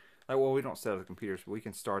everything. Like, well, we don't set up the computers, but we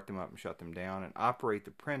can start them up and shut them down and operate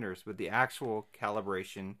the printers, but the actual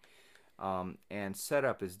calibration and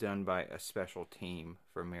setup is done by a special team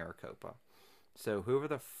from Maricopa. So whoever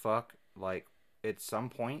the fuck, like, at some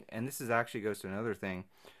point, and this is actually goes to another thing,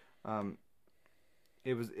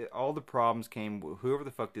 all the problems came. Whoever the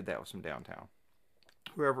fuck did that was from downtown.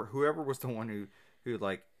 Whoever was the one who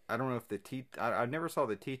like I don't know if I never saw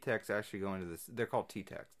the T-Techs actually go into this. They're called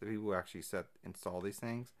T-Techs. The people who actually install these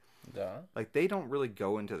things. Yeah. Like they don't really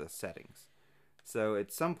go into the settings. So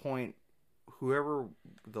at some point, whoever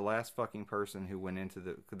the last fucking person who went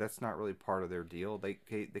into that's not really part of their deal. They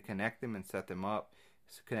connect them and set them up,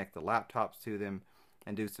 connect the laptops to them,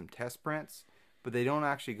 and do some test prints. But they don't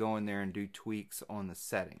actually go in there and do tweaks on the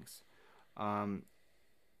settings.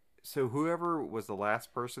 So whoever was the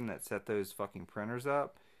last person that set those fucking printers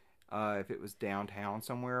up, if it was downtown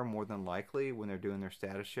somewhere, more than likely when they're doing their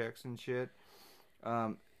status checks and shit,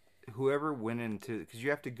 whoever went into, because you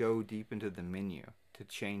have to go deep into the menu to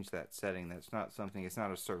change that setting. That's not something. It's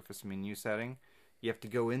not a surface menu setting. You have to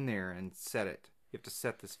go in there and set it. You have to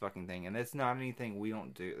set this fucking thing, and it's not anything we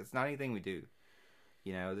don't do. It's not anything we do.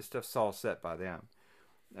 This stuff's all set by them.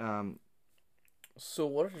 So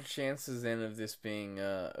what are the chances then of this being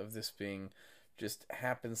just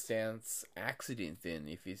happenstance accident then?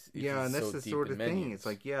 And that's the sort of thing. It's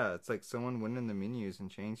like someone went in the menus and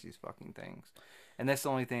changed these fucking things, and that's the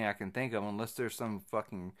only thing I can think of. Unless there's some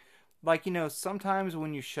fucking sometimes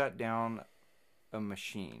when you shut down a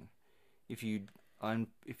machine, if you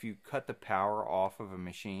cut the power off of a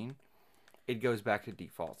machine, it goes back to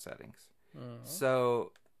default settings. Uh-huh.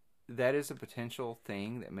 So that is a potential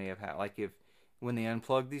thing that may have had, like when they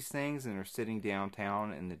unplug these things and are sitting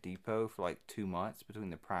downtown in the depot for like 2 months between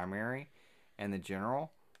the primary and the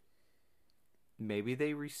general, maybe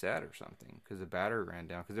they reset or something because the battery ran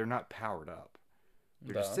down because they're not powered up.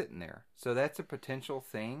 They're just sitting there. So that's a potential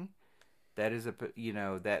thing. That is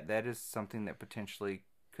that is something that potentially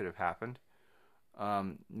could have happened.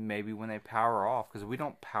 Maybe when they power off, because we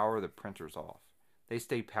don't power the printers off. They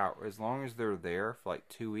stay powered as long as they're there for like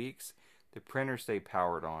 2 weeks. The printers stay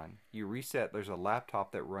powered on. You reset. There's a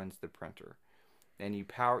laptop that runs the printer, and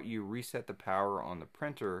you reset the power on the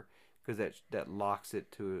printer because that locks it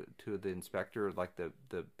to the inspector, like the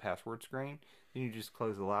password screen. Then you just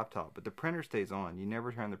close the laptop, but the printer stays on. You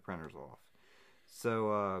never turn the printers off.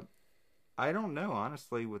 So I don't know,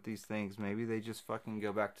 honestly, with these things. Maybe they just fucking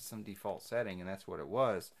go back to some default setting, and that's what it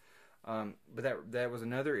was. But that was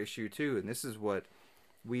another issue too, and this is what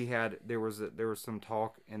we had. There was some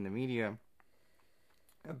talk in the media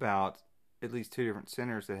about at least 2 different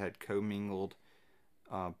centers that had commingled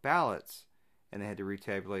ballots, and they had to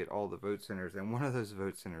retabulate all the vote centers. And one of those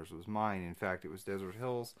vote centers was mine. In fact, it was Desert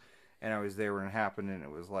Hills, and I was there when it happened. And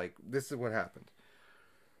it was like, this is what happened.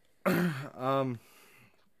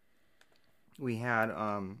 We had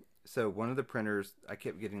so one of the printers, I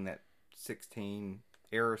kept getting that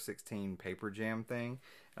error 16 paper jam thing,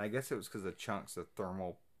 and I guess it was because of chunks of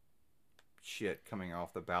thermal shit coming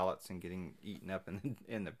off the ballots and getting eaten up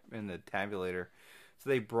in the tabulator. So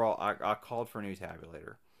they brought, I called for a new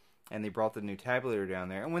tabulator, and they brought the new tabulator down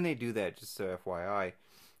there. And when they do that, just so FYI,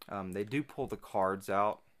 they do pull the cards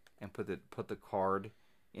out and put the card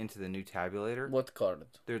into the new tabulator. What card?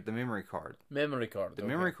 They're the memory card. Memory card. The okay.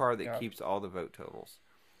 memory card that Got it. keeps all the vote totals.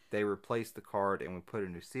 They replaced the card and we put a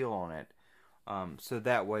new seal on it. So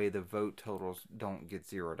that way the vote totals don't get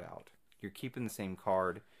zeroed out. You're keeping the same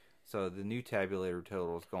card. So the new tabulator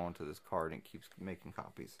totals go into this card and it keeps making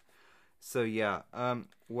copies. So yeah,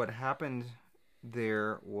 what happened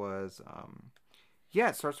there was,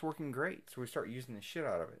 it starts working great. So we start using the shit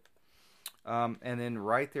out of it. And then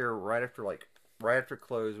right after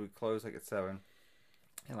close, we close like at 7,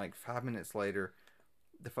 and like 5 minutes later,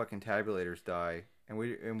 the fucking tabulators die, and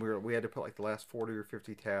we had to put like the last 40 or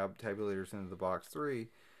 50 tabulators into the box 3,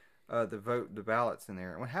 the ballots in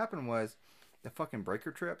there. And what happened was the fucking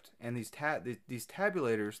breaker tripped, and these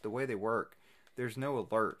tabulators, the way they work, there's no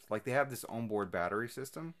alert. Like they have this onboard battery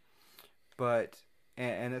system, but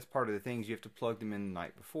and that's part of the things you have to plug them in the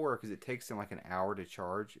night before because it takes them like an hour to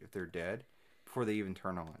charge if they're dead before they even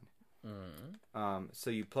turn on. So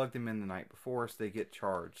you plug them in the night before so they get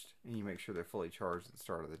charged, and you make sure they're fully charged at the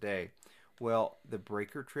start of the day. Well, the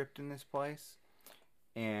breaker tripped in this place,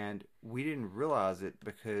 and we didn't realize it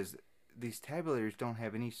because these tabulators don't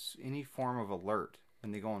have any form of alert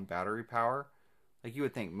when they go on battery power. Like you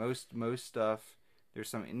would think most stuff, there's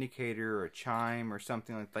some indicator or a chime or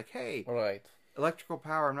something like hey, Right. electrical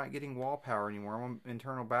power, I'm not getting wall power anymore, I'm on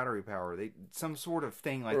internal battery power. Some sort of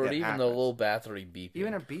thing like or that even happens. a little battery beep.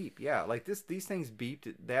 Even a beep, yeah. Like these things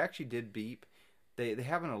beeped. They actually did beep. They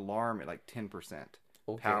have an alarm at like 10%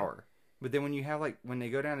 power. But then when you have when they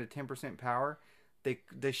go down to 10% power,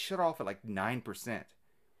 they shut off at like 9%.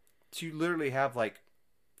 So you literally have like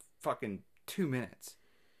fucking 2 minutes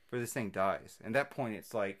before this thing dies. And at that point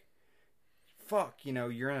it's like, fuck,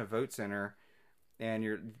 you're in a vote center and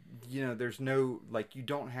there's no, you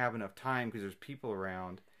don't have enough time because there's people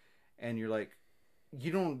around, and you're like,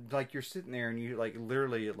 you don't, you're sitting there and you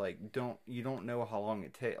literally don't know how long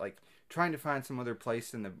it takes, trying to find some other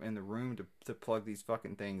place in the room to plug these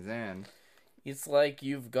fucking things in. It's like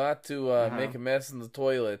you've got to make a mess in the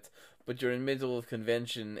toilet, but you're in the middle of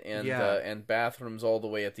convention and bathrooms all the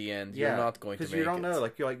way at the end. You're not going to make it. Because you don't know,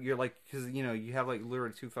 because you have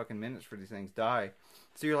literally 2 fucking minutes for these things die.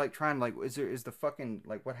 So you're trying is the fucking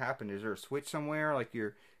what happened? Is there a switch somewhere?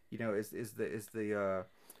 Is the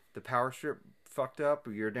power strip fucked up?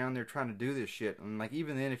 Or you're down there trying to do this shit, and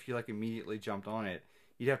even then, if you immediately jumped on it,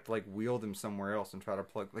 you'd have to wheel them somewhere else and try to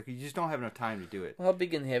plug. You just don't have enough time to do it. How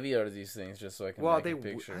big and heavy are these things? Just so I can make a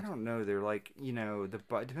picture. I don't know. They're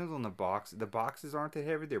it depends on the box. The boxes aren't that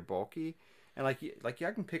heavy. They're bulky, and I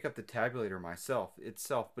can pick up the tabulator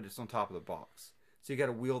itself, but it's on top of the box. So you got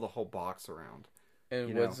to wheel the whole box around.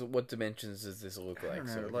 And what dimensions does this look like? I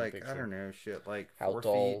don't know. I don't know. Shit. How 4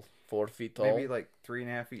 tall? feet, 4 feet tall. maybe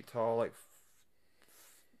 3.5 feet tall.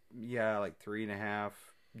 3.5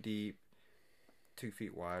 deep. 2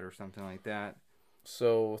 feet wide or something like that.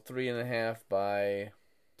 So 3.5 by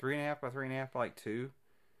 3.5 by 3.5 by 2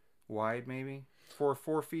 wide, maybe 4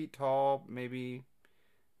 feet tall, maybe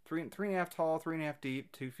 3.5 tall, 3.5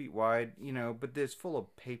 deep, 2 feet wide. But it's full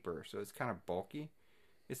of paper, so it's kind of bulky.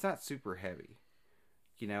 It's not super heavy.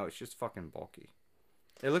 It's just fucking bulky.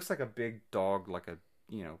 It looks like a big dog,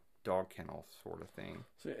 dog kennel sort of thing.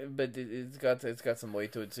 So, but it's got some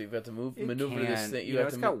weight to it, so you've got to maneuver this thing.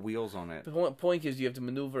 It's got wheels on it. The point is, you have to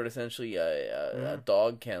maneuver essentially a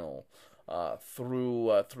dog kennel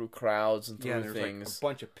through crowds and through there's things. A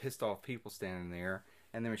bunch of pissed off people standing there,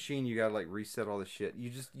 and the machine, you gotta reset all the shit.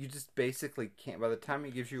 You just basically can't. By the time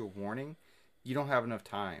it gives you a warning, you don't have enough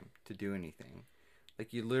time to do anything.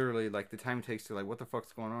 You literally the time it takes to what the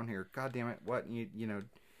fuck's going on here? God damn it! What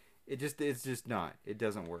it's just not. It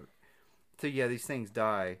doesn't work. So yeah, these things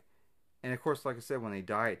die, and of course, like I said, when they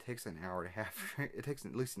die, it takes an hour and a half. It takes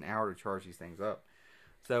at least an hour to charge these things up.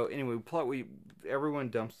 So anyway, everyone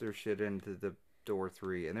dumps their shit into the door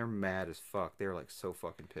 3, and they're mad as fuck. They're so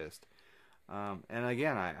fucking pissed. And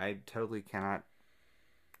again, I totally cannot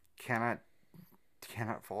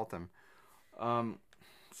fault them.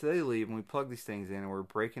 So they leave, and we plug these things in, and we're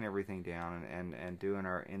breaking everything down and doing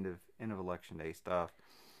our end of election day stuff.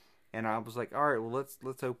 And I was like, all right, well,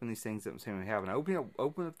 let's open these things up and see what we have. And I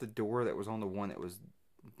open up the door that was on the one that was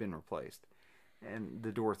been replaced, and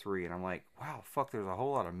the door 3. And I'm like, wow, fuck, there's a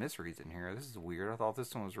whole lot of misreads in here. This is weird. I thought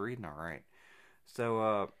this one was reading all right.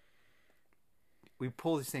 So we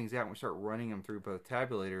pull these things out and we start running them through both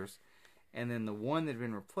tabulators, and then the one that had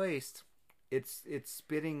been replaced, it's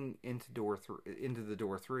spitting into the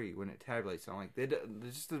door 3 when it tabulates. So I'm like,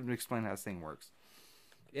 just to explain how this thing works.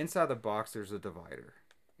 Inside the box, there's a divider.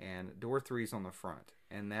 And door 3 is on the front,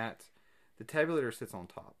 and the tabulator sits on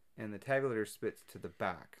top, and the tabulator spits to the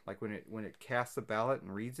back. When it casts the ballot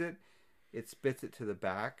and reads it, it spits it to the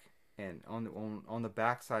back, and on the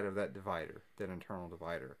back side of that divider, that internal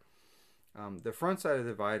divider. The front side of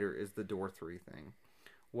the divider is the door 3 thing.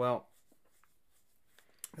 Well,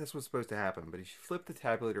 that's what's supposed to happen. But if you flip the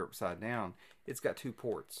tabulator upside down, it's got two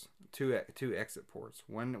ports, two exit ports.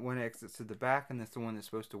 One exits to the back, and that's the one that's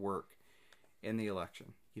supposed to work in the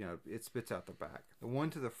election. It spits out the back. The one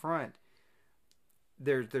to the front,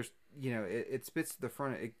 there's it spits to the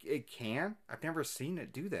front. It can. I've never seen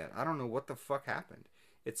it do that. I don't know what the fuck happened.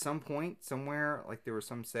 At some point, somewhere, like there was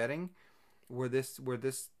some setting where this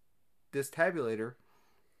tabulator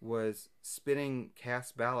was spitting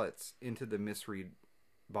cast ballots into the misread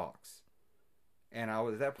box, and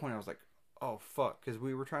at that point I was like, oh fuck, because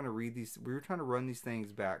we were trying to run these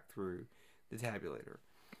things back through the tabulator.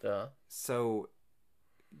 So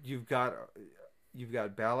you've got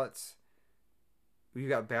ballots,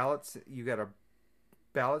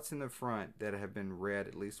 ballots in the front that have been read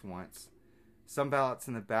at least once, some ballots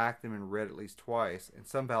in the back that have been read at least twice, and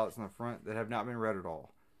some ballots in the front that have not been read at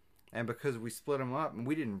all. And because we split them up and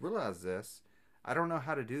we didn't realize this, I don't know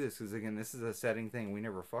how to do this, because again, this is a setting thing we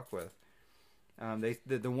never fuck with.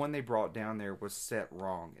 The one they brought down there was set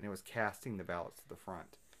wrong, and it was casting the ballots to the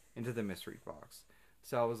front into the misread box.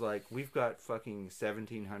 So I was like, we've got fucking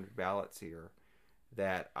 1,700 ballots here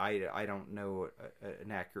that I don't know an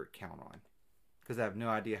accurate count on, because I have no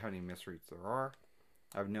idea how many misreads there are.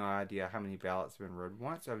 I have no idea how many ballots have been read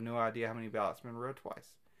once. I have no idea how many ballots have been read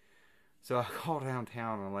twice. So I called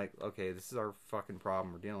downtown and I'm like, okay, this is our fucking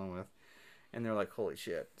problem we're dealing with. And they're like, holy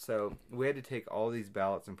shit. So we had to take all these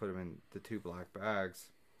ballots and put them in the 2 black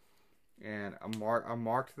bags. And I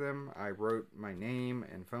marked them. I wrote my name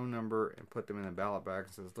and phone number and put them in the ballot bag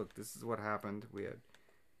and says, look, this is what happened. We had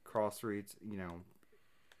cross reads,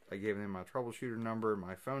 I gave them my troubleshooter number,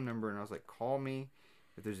 my phone number, and I was like, call me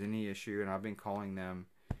if there's any issue. And I've been calling them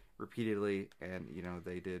repeatedly, and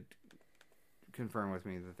they did confirm with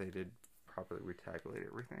me that they did properly retabulate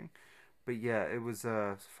everything. But yeah, it was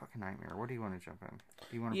a fucking nightmare. What do you want to jump in?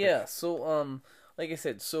 Do you want to? Yeah. So like I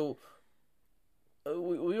said,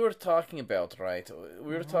 we were talking about, right?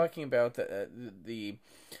 We were talking about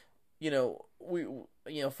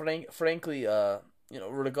frankly,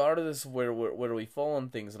 regardless of where we fall on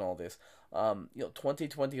things and all this,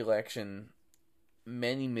 2020 election,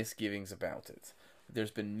 many misgivings about it.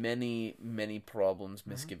 There's been many problems,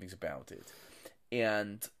 misgivings about it,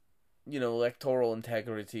 and electoral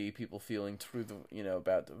integrity, people feeling through the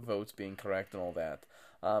about votes being correct and all that.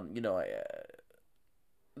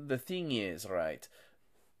 The thing is, right,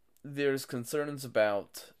 there's concerns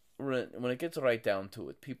about, when it gets right down to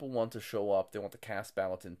it, people want to show up, they want to cast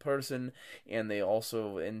ballots in person, and they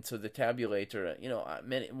also, and so the tabulator,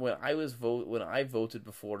 when I voted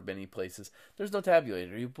before many places, there's no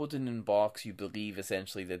tabulator. You put it in a box, you believe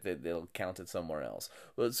essentially that they'll count it somewhere else.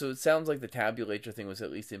 Well, so it sounds like the tabulator thing was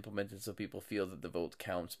at least implemented so people feel that the vote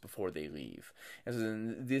counts before they leave. And so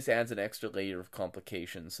then this adds an extra layer of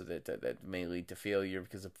complications, so that may lead to failure,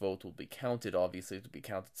 because the vote will be counted, obviously it will be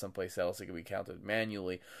counted someplace else, it can be counted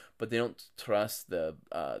manually, but they don't trust the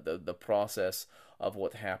process of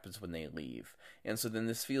what happens when they leave. And so then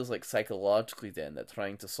this feels like psychologically then that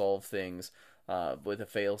trying to solve things with a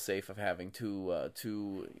fail-safe of having two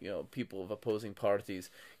people of opposing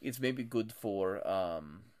parties, it's maybe good for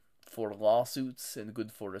lawsuits and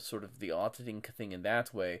good for sort of the auditing thing in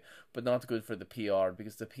that way, but not good for the PR,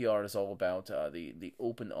 because the PR is all about the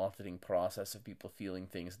open auditing process of people feeling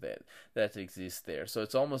things that exist there. So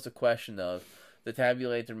it's almost a question of, the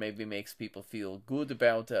tabulator maybe makes people feel good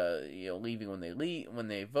about leaving when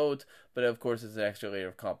they vote, but of course it's an extra layer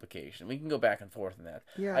of complication. We can go back and forth on that.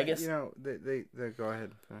 Yeah, I guess they go ahead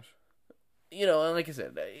and finish. And like I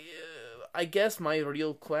said, I guess my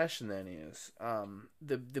real question then is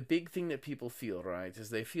the big thing that people feel, right, is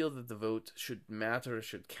they feel that the vote should matter,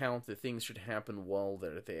 should count, that things should happen while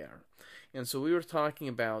they're there. And so we were talking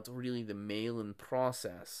about really the mail-in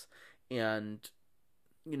process, and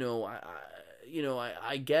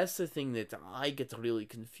I guess the thing that I get really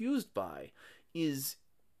confused by is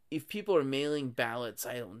if people are mailing ballots,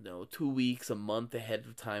 I don't know, 2 weeks, a month ahead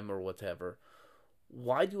of time or whatever,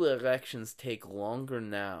 why do elections take longer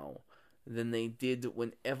now than they did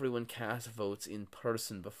when everyone cast votes in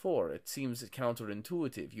person before? It seems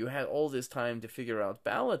counterintuitive. You had all this time to figure out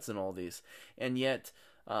ballots and all this, and yet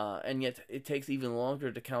it takes even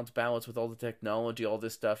longer to count ballots with all the technology, all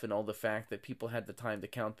this stuff, and all the fact that people had the time to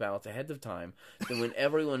count ballots ahead of time than when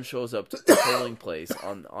everyone shows up to the polling place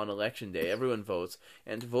on election day. Everyone votes,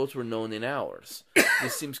 and votes were known in hours.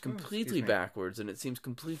 This seems completely backwards, and it seems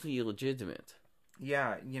completely illegitimate.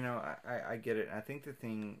 Yeah, I get it. I think the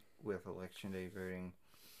thing with election day voting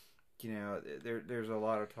there's a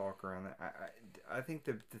lot of talk around that. I think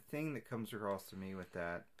the thing that comes across to me with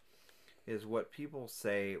that is what people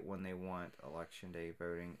say when they want election day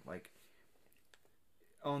voting. Like,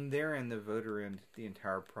 on their end, the voter end, the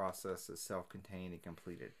entire process is self-contained and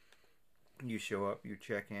completed. You show up, you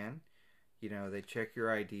check in, they check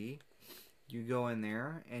your ID. You go in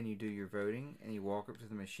there and you do your voting, and you walk up to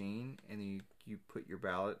the machine and you put your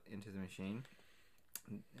ballot into the machine.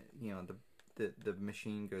 The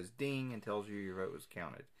machine goes ding and tells you your vote was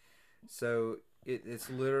counted. So it's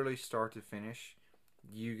literally start to finish.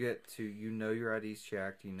 You get to your ID's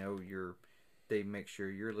checked. They make sure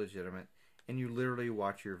you're legitimate, and you literally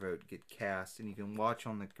watch your vote get cast, and you can watch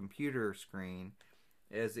on the computer screen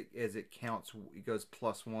as it counts. It goes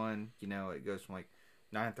 +1. It goes from like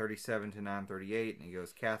 937 to 938, and it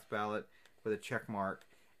goes cast ballot with a check mark,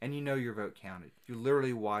 and your vote counted. You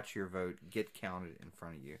literally watch your vote get counted in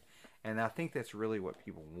front of you, and I think that's really what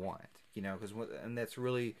people want, and that's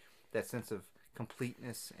really that sense of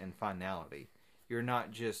completeness and finality. You're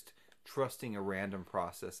not just trusting a random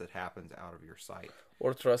process that happens out of your sight,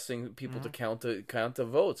 or trusting people to count the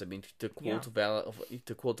votes. I mean, to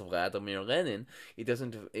quote Vladimir Lenin, it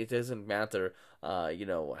doesn't matter,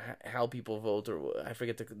 how people vote, or I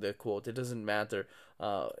forget the quote. It doesn't matter,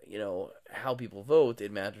 how people vote.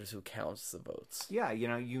 It matters who counts the votes. Yeah,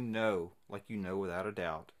 without a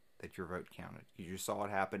doubt that your vote counted. You just saw it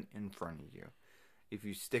happen in front of you. If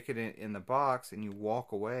you stick it in the box and you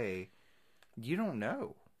walk away, you don't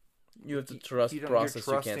know. You have to trust the process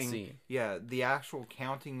you can't see. Yeah, the actual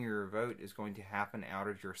counting your vote is going to happen out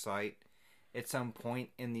of your sight at some point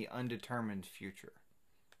in the undetermined future.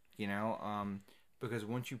 Because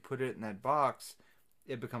once you put it in that box,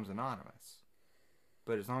 it becomes anonymous.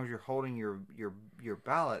 But as long as you're holding your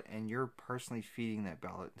ballot and you're personally feeding that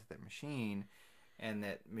ballot into that machine, and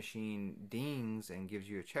that machine dings and gives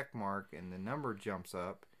you a check mark and the number jumps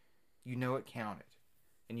up, it counted.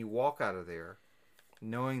 And you walk out of there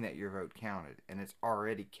knowing that your vote counted, and it's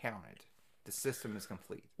already counted. The system is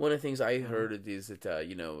complete. One of the things I heard is that,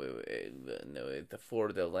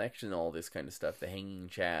 for the election, all this kind of stuff, the hanging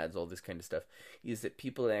chads, all this kind of stuff, is that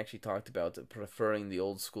people actually talked about preferring the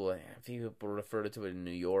old school. I think people referred to it in New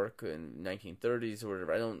York in 1930s or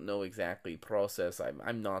whatever. I don't know exactly process.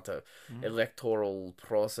 I'm not a electoral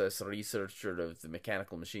process researcher of the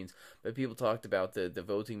mechanical machines, but people talked about the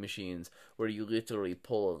voting machines where you literally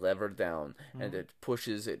pull a lever down and it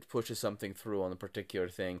pushes something through on a particular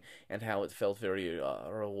thing, and how it felt very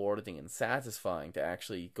rewarding and satisfying to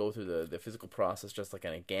actually go through the physical process, just like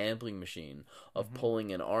on a gambling machine, of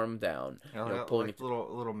pulling an arm down, pulling like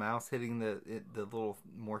little mouse hitting the little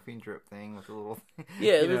morphine drip thing with the little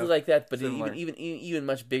yeah, it was like that, but even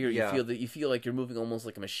much bigger. You feel like you're moving almost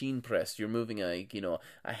like a machine press. You're moving a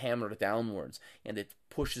hammer downwards, and it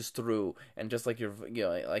pushes through, and just like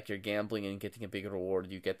you're gambling and getting a big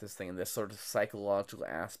reward, you get this thing, and this sort of psychological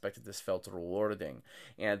aspect of this felt rewarding.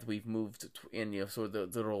 And we've moved in sort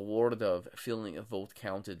of the reward of feeling a vote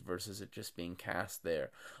counted versus it just being cast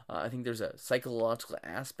there. I think there's a psychological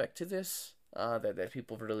aspect to this, that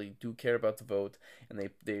people really do care about the vote,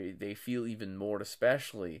 and they feel even more,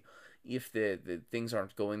 especially if the things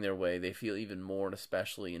aren't going their way, they feel even more and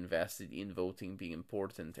especially invested in voting being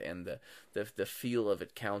important, and the feel of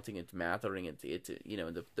it counting, it mattering,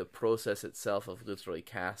 the process itself of literally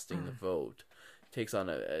casting the vote takes on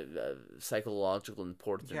a psychological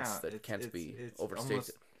importance that can't be overstated.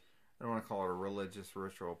 Almost, I don't want to call it a religious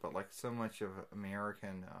ritual, but like so much of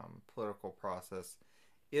American political process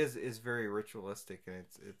is very ritualistic, and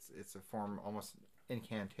it's a form, almost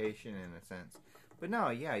incantation in a sense. But no,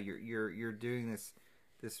 yeah, you're doing this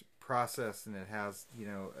process, and it has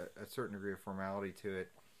a certain degree of formality to it,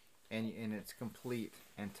 and it's complete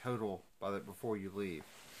and total before you leave.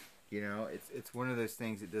 It's one of those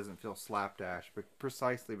things that doesn't feel slapdash, but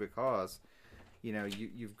precisely because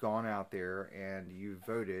you've gone out there and you've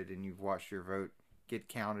voted and you've watched your vote get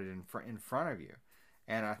counted in front of you.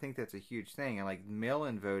 And I think that's a huge thing. And like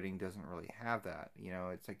mail-in voting doesn't really have that.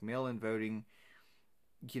 It's like mail-in voting.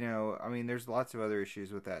 I mean, there's lots of other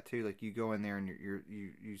issues with that too. Like you go in there and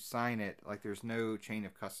you sign it. Like there's no chain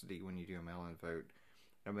of custody when you do a mail-in vote,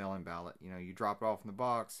 a mail-in ballot. You drop it off in the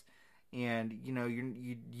box, and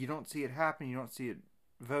you don't see it happen. You don't see it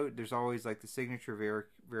vote. There's always like the signature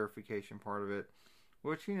verification part of it,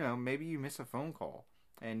 which maybe you miss a phone call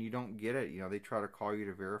and you don't get it. They try to call you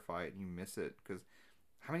to verify it and you miss it, because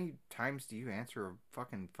how many times do you answer a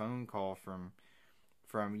fucking phone call from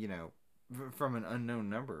an unknown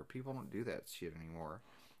number? People don't do that shit anymore,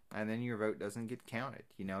 and then your vote doesn't get counted.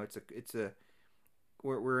 It's a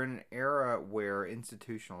we're in an era where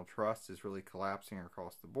institutional trust is really collapsing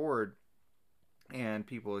across the board, and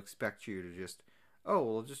people expect you to just, oh,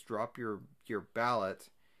 well, just drop your ballot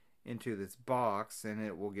into this box and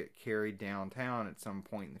it will get carried downtown at some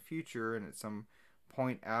point in the future, and at some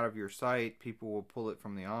point out of your sight people will pull it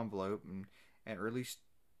from the envelope, and or at least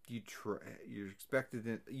you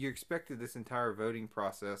expected this entire voting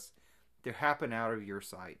process to happen out of your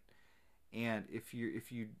sight. And if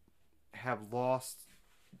you have lost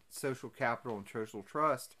social capital and social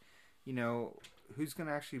trust, who's going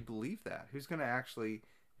to actually believe that? Who's going to actually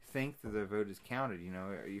think that their vote is counted?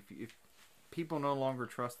 If people no longer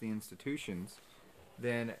trust the institutions,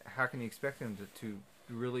 then how can you expect them to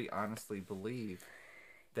really honestly believe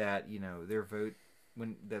that their vote,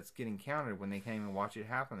 when that's getting counted, when they can't even watch it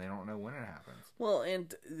happen, they don't know when it happens? Well,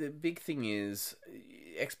 and the big thing is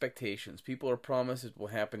expectations. People are promised it will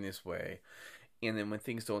happen this way, and then when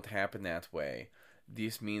things don't happen that way,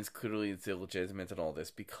 this means clearly it's illegitimate and all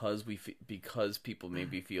this because because people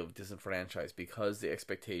maybe feel disenfranchised because the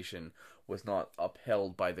expectation was not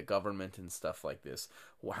upheld by the government and stuff like this.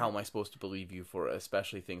 Well, how am I supposed to believe you for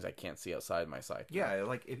especially things I can't see outside my sight? Yeah,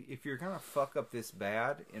 like if you're gonna fuck up this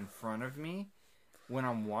bad in front of me when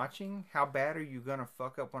I'm watching, how bad are you gonna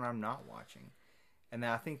fuck up when I'm not watching? And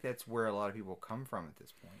I think that's where a lot of people come from at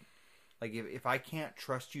this point. Like if I can't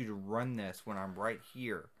trust you to run this when I'm right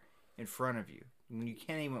here in front of you, when you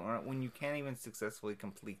can't even successfully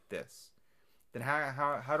complete this, then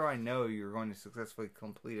how do I know you're going to successfully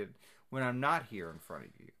complete it when I'm not here in front of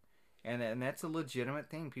you? And that's a legitimate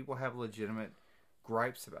thing. People have legitimate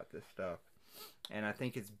gripes about this stuff, and I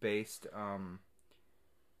think it's based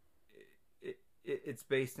it's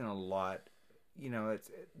based in a lot.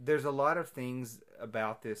 There's a lot of things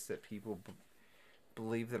about this that people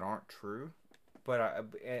believe that aren't true, but I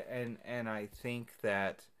think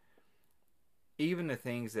that even the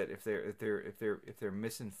things that if they're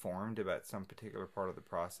misinformed about some particular part of the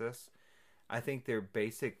process, I think their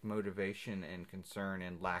basic motivation and concern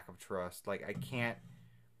and lack of trust, like I can't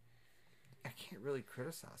really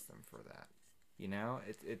criticize them for that.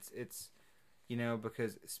 It's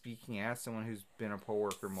because speaking as someone who's been a poll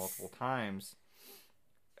worker multiple times,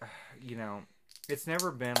 it's never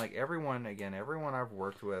been like everyone I've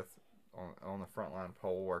worked with on the front line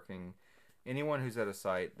poll working, anyone who's at a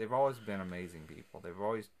site, they've always been amazing people. They've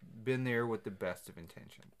always been there with the best of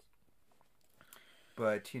intentions.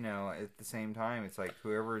 But, at the same time, it's like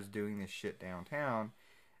whoever is doing this shit downtown,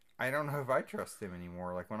 I don't know if I trust them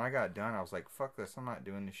anymore. Like when I got done, I was like, fuck this, I'm not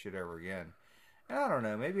doing this shit ever again. And I don't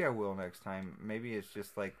know, maybe I will next time. Maybe it's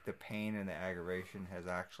just like the pain and the aggravation has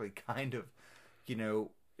actually kind of,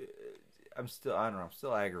 I'm still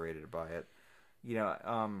aggravated by it.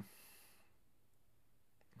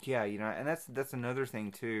 Yeah, and that's another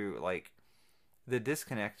thing too, like the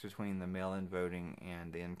disconnect between the mail-in voting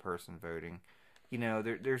and the in-person voting.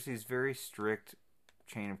 There's these very strict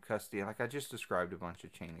chain of custody. Like I just described a bunch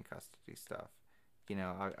of chain of custody stuff.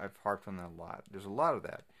 I've harped on that a lot. There's a lot of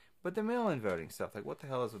that. But the mail-in voting stuff, like what the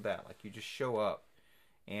hell is with that? Like you just show up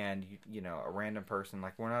and a random person,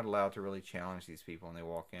 like we're not allowed to really challenge these people when they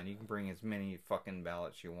walk in. You can bring as many fucking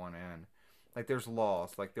ballots you want in. Like there's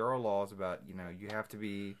laws. Like there are laws about, you have to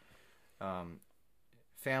be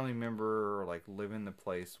family member or like live in the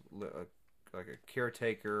place, like a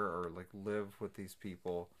caretaker, or like live with these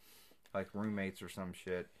people, like roommates or some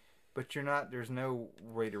shit. But there's no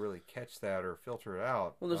way to really catch that or filter it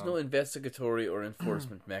out. Well, there's no investigatory or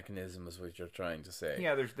enforcement mechanism, is what you're trying to say.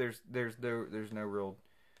 Yeah, there's no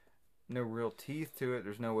real teeth to it.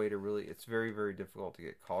 There's no way to really. It's very, very difficult to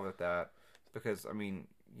get caught at that because you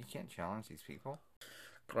can't challenge these people.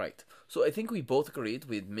 Right. So I think we both agreed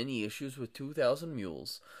with many issues with 2,000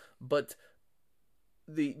 Mules, but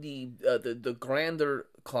the grander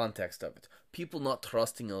context of it, people not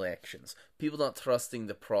trusting elections, people not trusting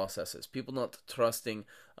the processes, people not trusting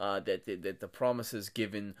that the promises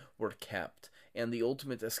given were kept, and the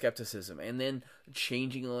ultimate skepticism, and then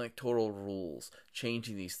changing electoral rules,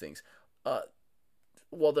 changing these things.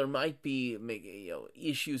 While there might be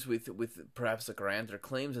issues with perhaps the grander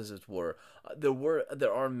claims, as it were,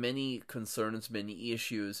 there are many concerns, many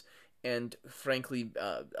issues, and frankly,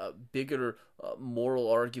 bigger moral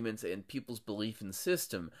arguments and people's belief in the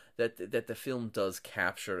system that the film does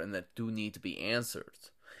capture and that do need to be answered,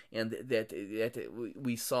 and that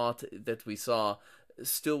we saw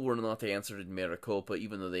still were not answered in Maricopa,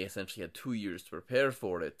 even though they essentially had 2 years to prepare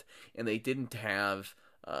for it, and they didn't have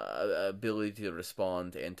ability to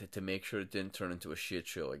respond and to make sure it didn't turn into a shit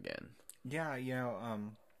show again. Yeah,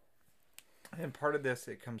 and part of this,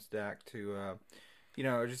 it comes back to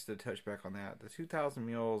Just to touch back on that, the 2,000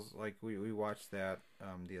 Mules, like we watched that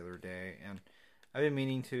the other day, and I've been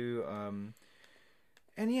meaning to.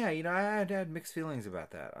 And yeah, I had mixed feelings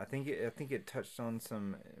about that. I think it touched on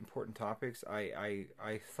some important topics. I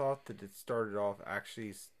thought that it started off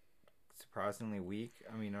actually surprisingly weak.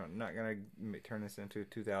 I mean, I'm not gonna turn this into a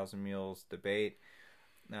 2,000 Mules debate.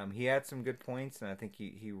 He had some good points, and I think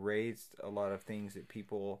he raised a lot of things that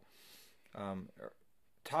people, um,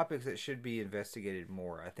 topics that should be investigated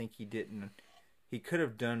more. I think he didn't. He could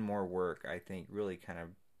have done more work. I think really kind of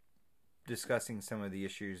discussing some of the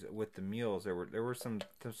issues with the mules. There were some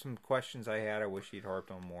questions I had. I wish he'd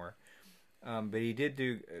harped on more. But he did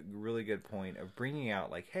do a really good point of bringing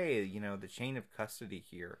out like, hey, the chain of custody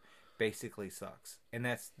here basically sucks, and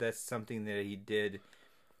that's something that he did,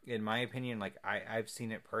 in my opinion. Like I've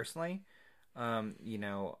seen it personally.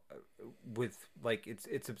 With like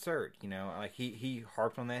it's absurd. Like he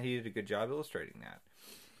harped on that. He did a good job illustrating that.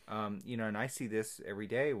 And I see this every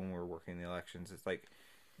day when we're working the elections. It's like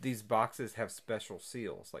these boxes have special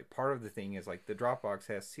seals. Like part of the thing is like the drop box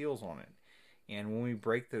has seals on it, and when we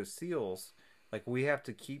break those seals, like we have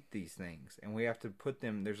to keep these things and we have to put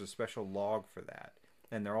them. There's a special log for that,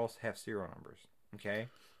 and they all have serial numbers. Okay,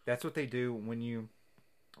 that's what they do when you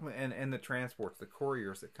and the transports, the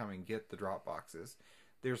couriers that come and get the drop boxes.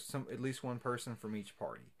 There's at least one person from each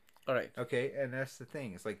party. All right. Okay, and that's the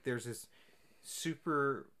thing. It's like there's this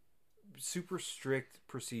super super strict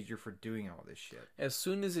procedure for doing all this shit. As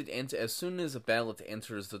soon as a ballot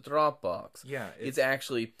enters the drop box, Yeah, it's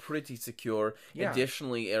actually pretty secure. Yeah.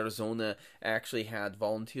 Additionally, Arizona actually had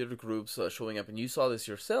volunteer groups showing up, and you saw this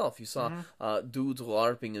yourself. You saw dudes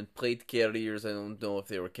LARPing in plate carriers. I don't know if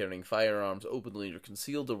they were carrying firearms openly or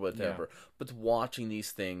concealed or whatever, but watching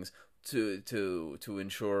these things to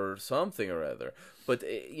ensure something or other. But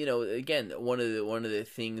again, one of the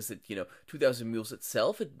things that 2,000 Mules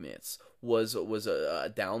itself admits was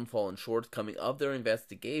a downfall and shortcoming of their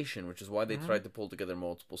investigation, which is why they tried to pull together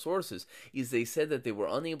multiple sources. Is they said that they were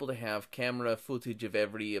unable to have camera footage of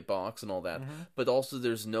every box and all that, but also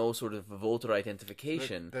there's no sort of voter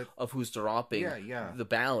identification of who's dropping the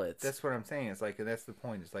ballots. That's what I'm saying. It's like that's the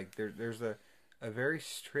point. It's like there's a very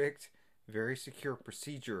strict, very secure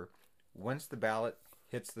procedure once the ballot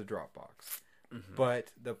hits the drop box.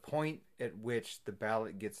 But the point at which the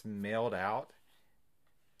ballot gets mailed out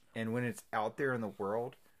and when it's out there in the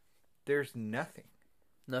world, there's nothing.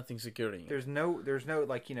 Nothing securing it. There's no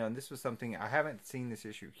like, and this was something I haven't seen this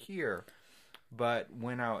issue here, but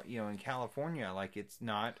when I in California, like it's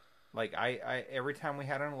not like I every time we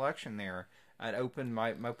had an election there, I'd open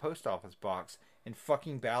my post office box and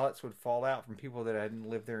fucking ballots would fall out from people that hadn't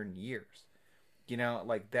lived there in years.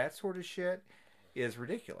 Like that sort of shit is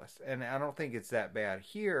ridiculous, and I don't think it's that bad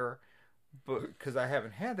here, but because I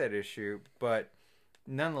haven't had that issue. But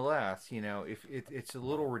nonetheless, if it's a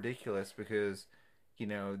little ridiculous because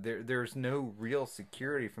there's no real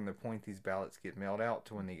security from the point these ballots get mailed out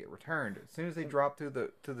to when they get returned. As soon as they drop through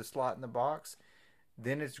the slot in the box,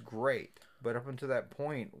 then it's great. But up until that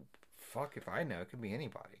point, fuck if I know, it could be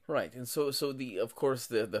anybody. Right, and so of course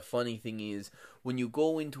the funny thing is when you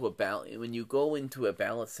go into a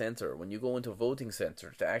ballot center, when you go into a voting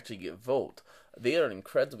center to actually get vote, they are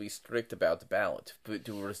incredibly strict about the ballot. But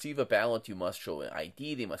to receive a ballot, you must show an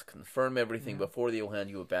ID. They must confirm everything before they will hand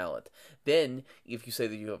you a ballot. Then, if you say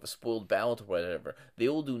that you have a spoiled ballot or whatever, they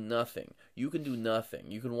will do nothing. You can do nothing.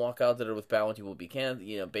 You can walk out there with ballot. You will be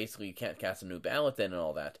basically you can't cast a new ballot then and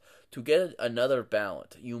all that. To get another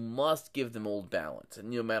ballot, you must give them old ballots, and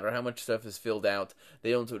no matter how much stuff is filled out,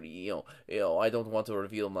 they don't. I don't want to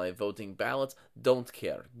reveal my voting ballots. Don't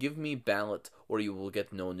care. Give me ballot, or you will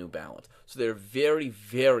get no new ballot. So they're very,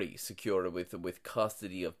 very secure with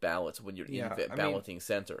custody of ballots when you're in the balloting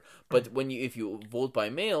center. But if you vote by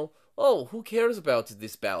mail, who cares about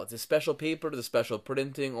this ballot? The special paper, the special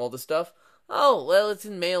printing, all the stuff. Oh well, it's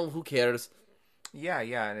in mail. Who cares? Yeah,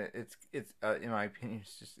 and it's in my opinion,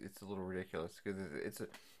 it's a little ridiculous because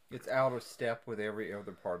it's out of step with every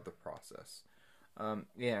other part of the process. And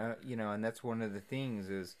that's one of the things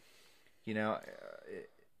is, and I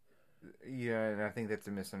think that's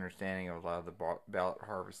a misunderstanding of a lot of the ballot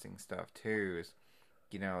harvesting stuff too. Is,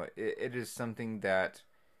 it is something that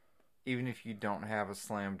even if you don't have a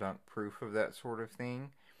slam dunk proof of that sort of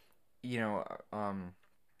thing,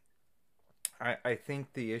 I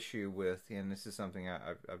think the issue with, and this is something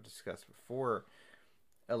I've discussed before,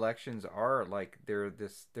 elections are like they're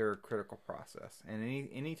a critical process, and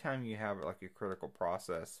anytime you have like a critical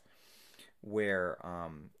process where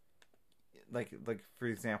like for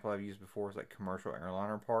example I've used before is like commercial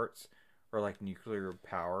airliner parts or like nuclear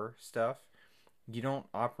power stuff, you don't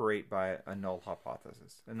operate by a null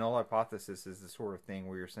hypothesis. A null hypothesis is the sort of thing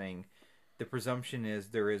where you're saying the presumption is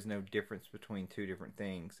there is no difference between two different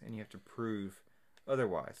things, and you have to prove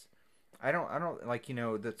otherwise. I don't like,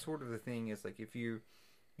 that sort of the thing is like, if you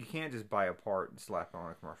can't just buy a part and slap it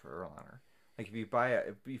on a commercial airliner. Like, if you buy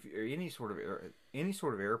any sort of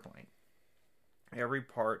airplane, every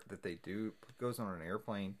part that they do goes on an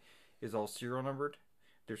airplane is all serial numbered.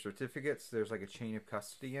 There's certificates. There's like a chain of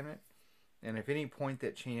custody in it, and if any point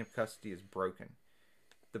that chain of custody is broken,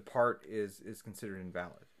 the part is considered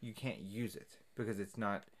invalid. You can't use it because it's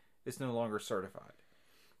no longer certified.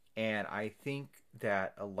 And I think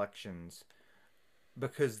that elections,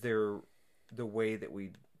 because they're the way that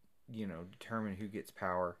we, determine who gets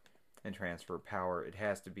power and transfer power, it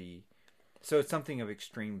has to be. So it's something of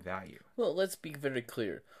extreme value. Well, let's be very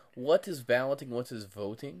clear. What is balloting? What is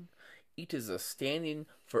voting? It is a standing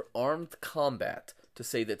for armed combat to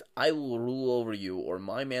say that I will rule over you or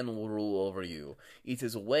my man will rule over you. It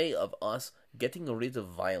is a way of us getting rid of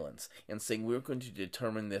violence and saying we're going to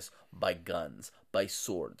determine this by guns, by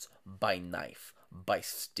swords, by knife, by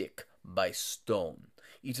stick, by stone.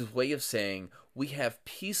 It is a way of saying we have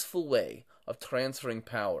peaceful way of transferring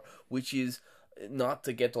power, which is not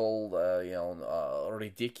to get all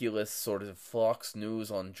ridiculous sort of Fox News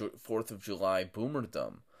on 4th of July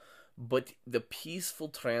boomerdom, but the peaceful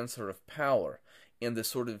transfer of power and the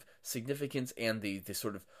sort of significance and the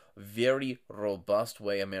sort of very robust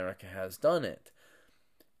way America has done it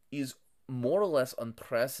is more or less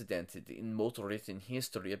unprecedented in most written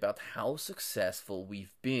history about how successful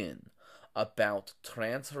we've been about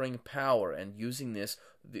transferring power and using this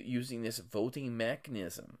voting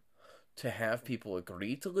mechanism to have people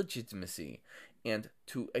agree to legitimacy and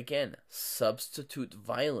to, again, substitute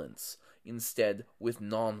violence instead with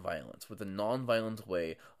non-violence, with a non-violent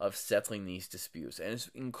way of settling these disputes. And it's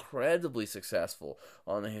incredibly successful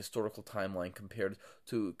on a historical timeline compared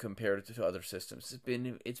to other systems.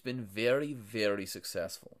 It's been very, very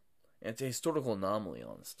successful. And it's a historical anomaly,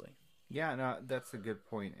 honestly. Yeah, no, that's a good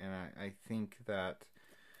point, and I think that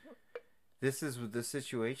this is the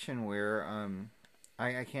situation where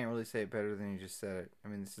I can't really say it better than you just said it. I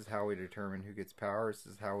mean, this is how we determine who gets power. This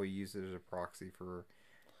is how we use it as a proxy for.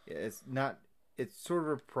 It's sort of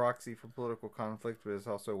a proxy for political conflict, but it's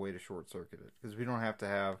also a way to short circuit it because we don't have to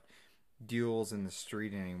have duels in the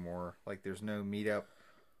street anymore. Like, there's no meetup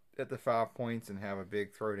at the 5 points and have a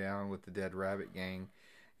big throwdown with the Dead Rabbit gang,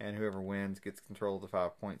 and whoever wins gets control of the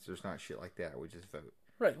 5 points. There's not shit like that. We just vote.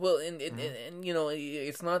 Right. Well, and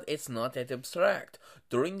it's not that abstract.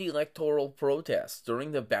 During the electoral protests,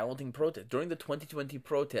 during the balloting protest, during the 2020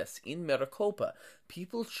 protests in Maricopa,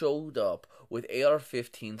 people showed up with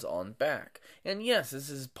AR-15s on back. And yes, this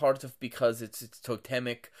is part of because it's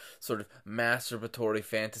totemic sort of masturbatory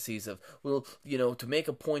fantasies of, well, to make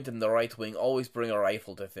a point in the right wing, always bring a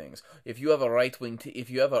rifle to things. If you have a right wing,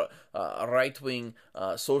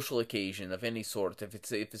 social occasion of any sort, if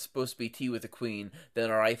it's supposed to be tea with the queen, then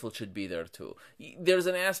a rifle should be there too. There's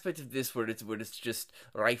an aspect of this where it's just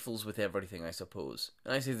rifles with everything, I suppose.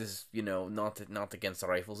 And I say this, not against the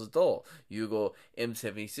rifles at all. Yugo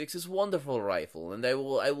M76 is a wonderful rifle, and I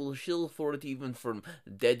will shill for it even from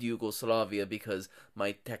dead Yugoslavia because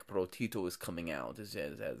my Tech Pro Tito is coming out as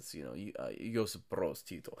Josip Broz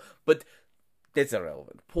Tito. But that's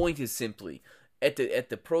irrelevant. Point is simply, at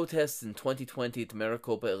the protests in 2020 at the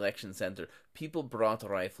Maricopa Election Center, people brought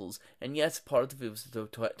rifles, and yes, part of it was the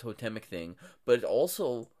totemic thing, but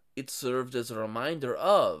also it served as a reminder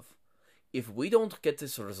of, if we don't get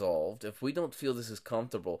this resolved, if we don't feel this is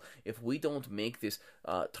comfortable, if we don't make this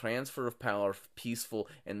transfer of power peaceful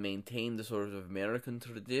and maintain the sort of American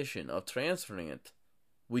tradition of transferring it,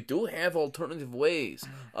 we do have alternative ways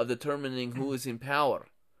of determining who is in power.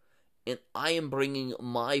 And I am bringing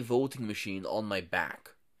my voting machine on my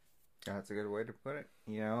back. That's a good way to put it.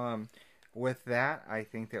 With that, I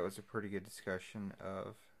think that was a pretty good discussion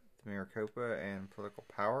of the Maricopa and political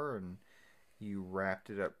power, and you wrapped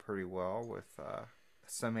it up pretty well with a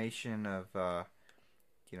summation of the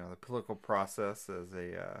political process as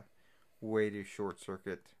a way to short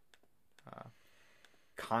circuit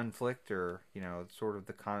conflict, or sort of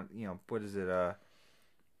what is it?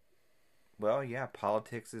 Well, yeah,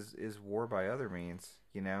 politics is war by other means,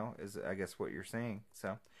 is I guess what you're saying.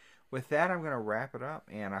 So with that, I'm going to wrap it up,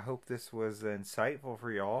 and I hope this was insightful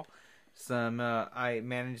for y'all. I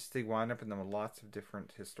managed to wind up in lots of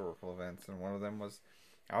different historical events, and one of them was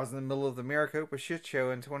I was in the middle of the Maricopa shit show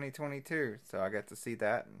in 2022, so I got to see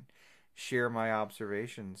that and share my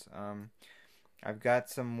observations. I've got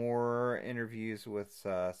some more interviews with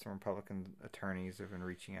some Republican attorneys that have been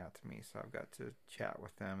reaching out to me, so I've got to chat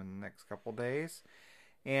with them in the next couple days.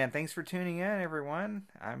 And thanks for tuning in, everyone.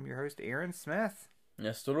 I'm your host, Aaron Smith.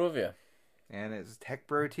 Nestorovia. And it's Tech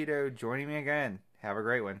Bro Tito joining me again. Have a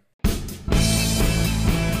great one.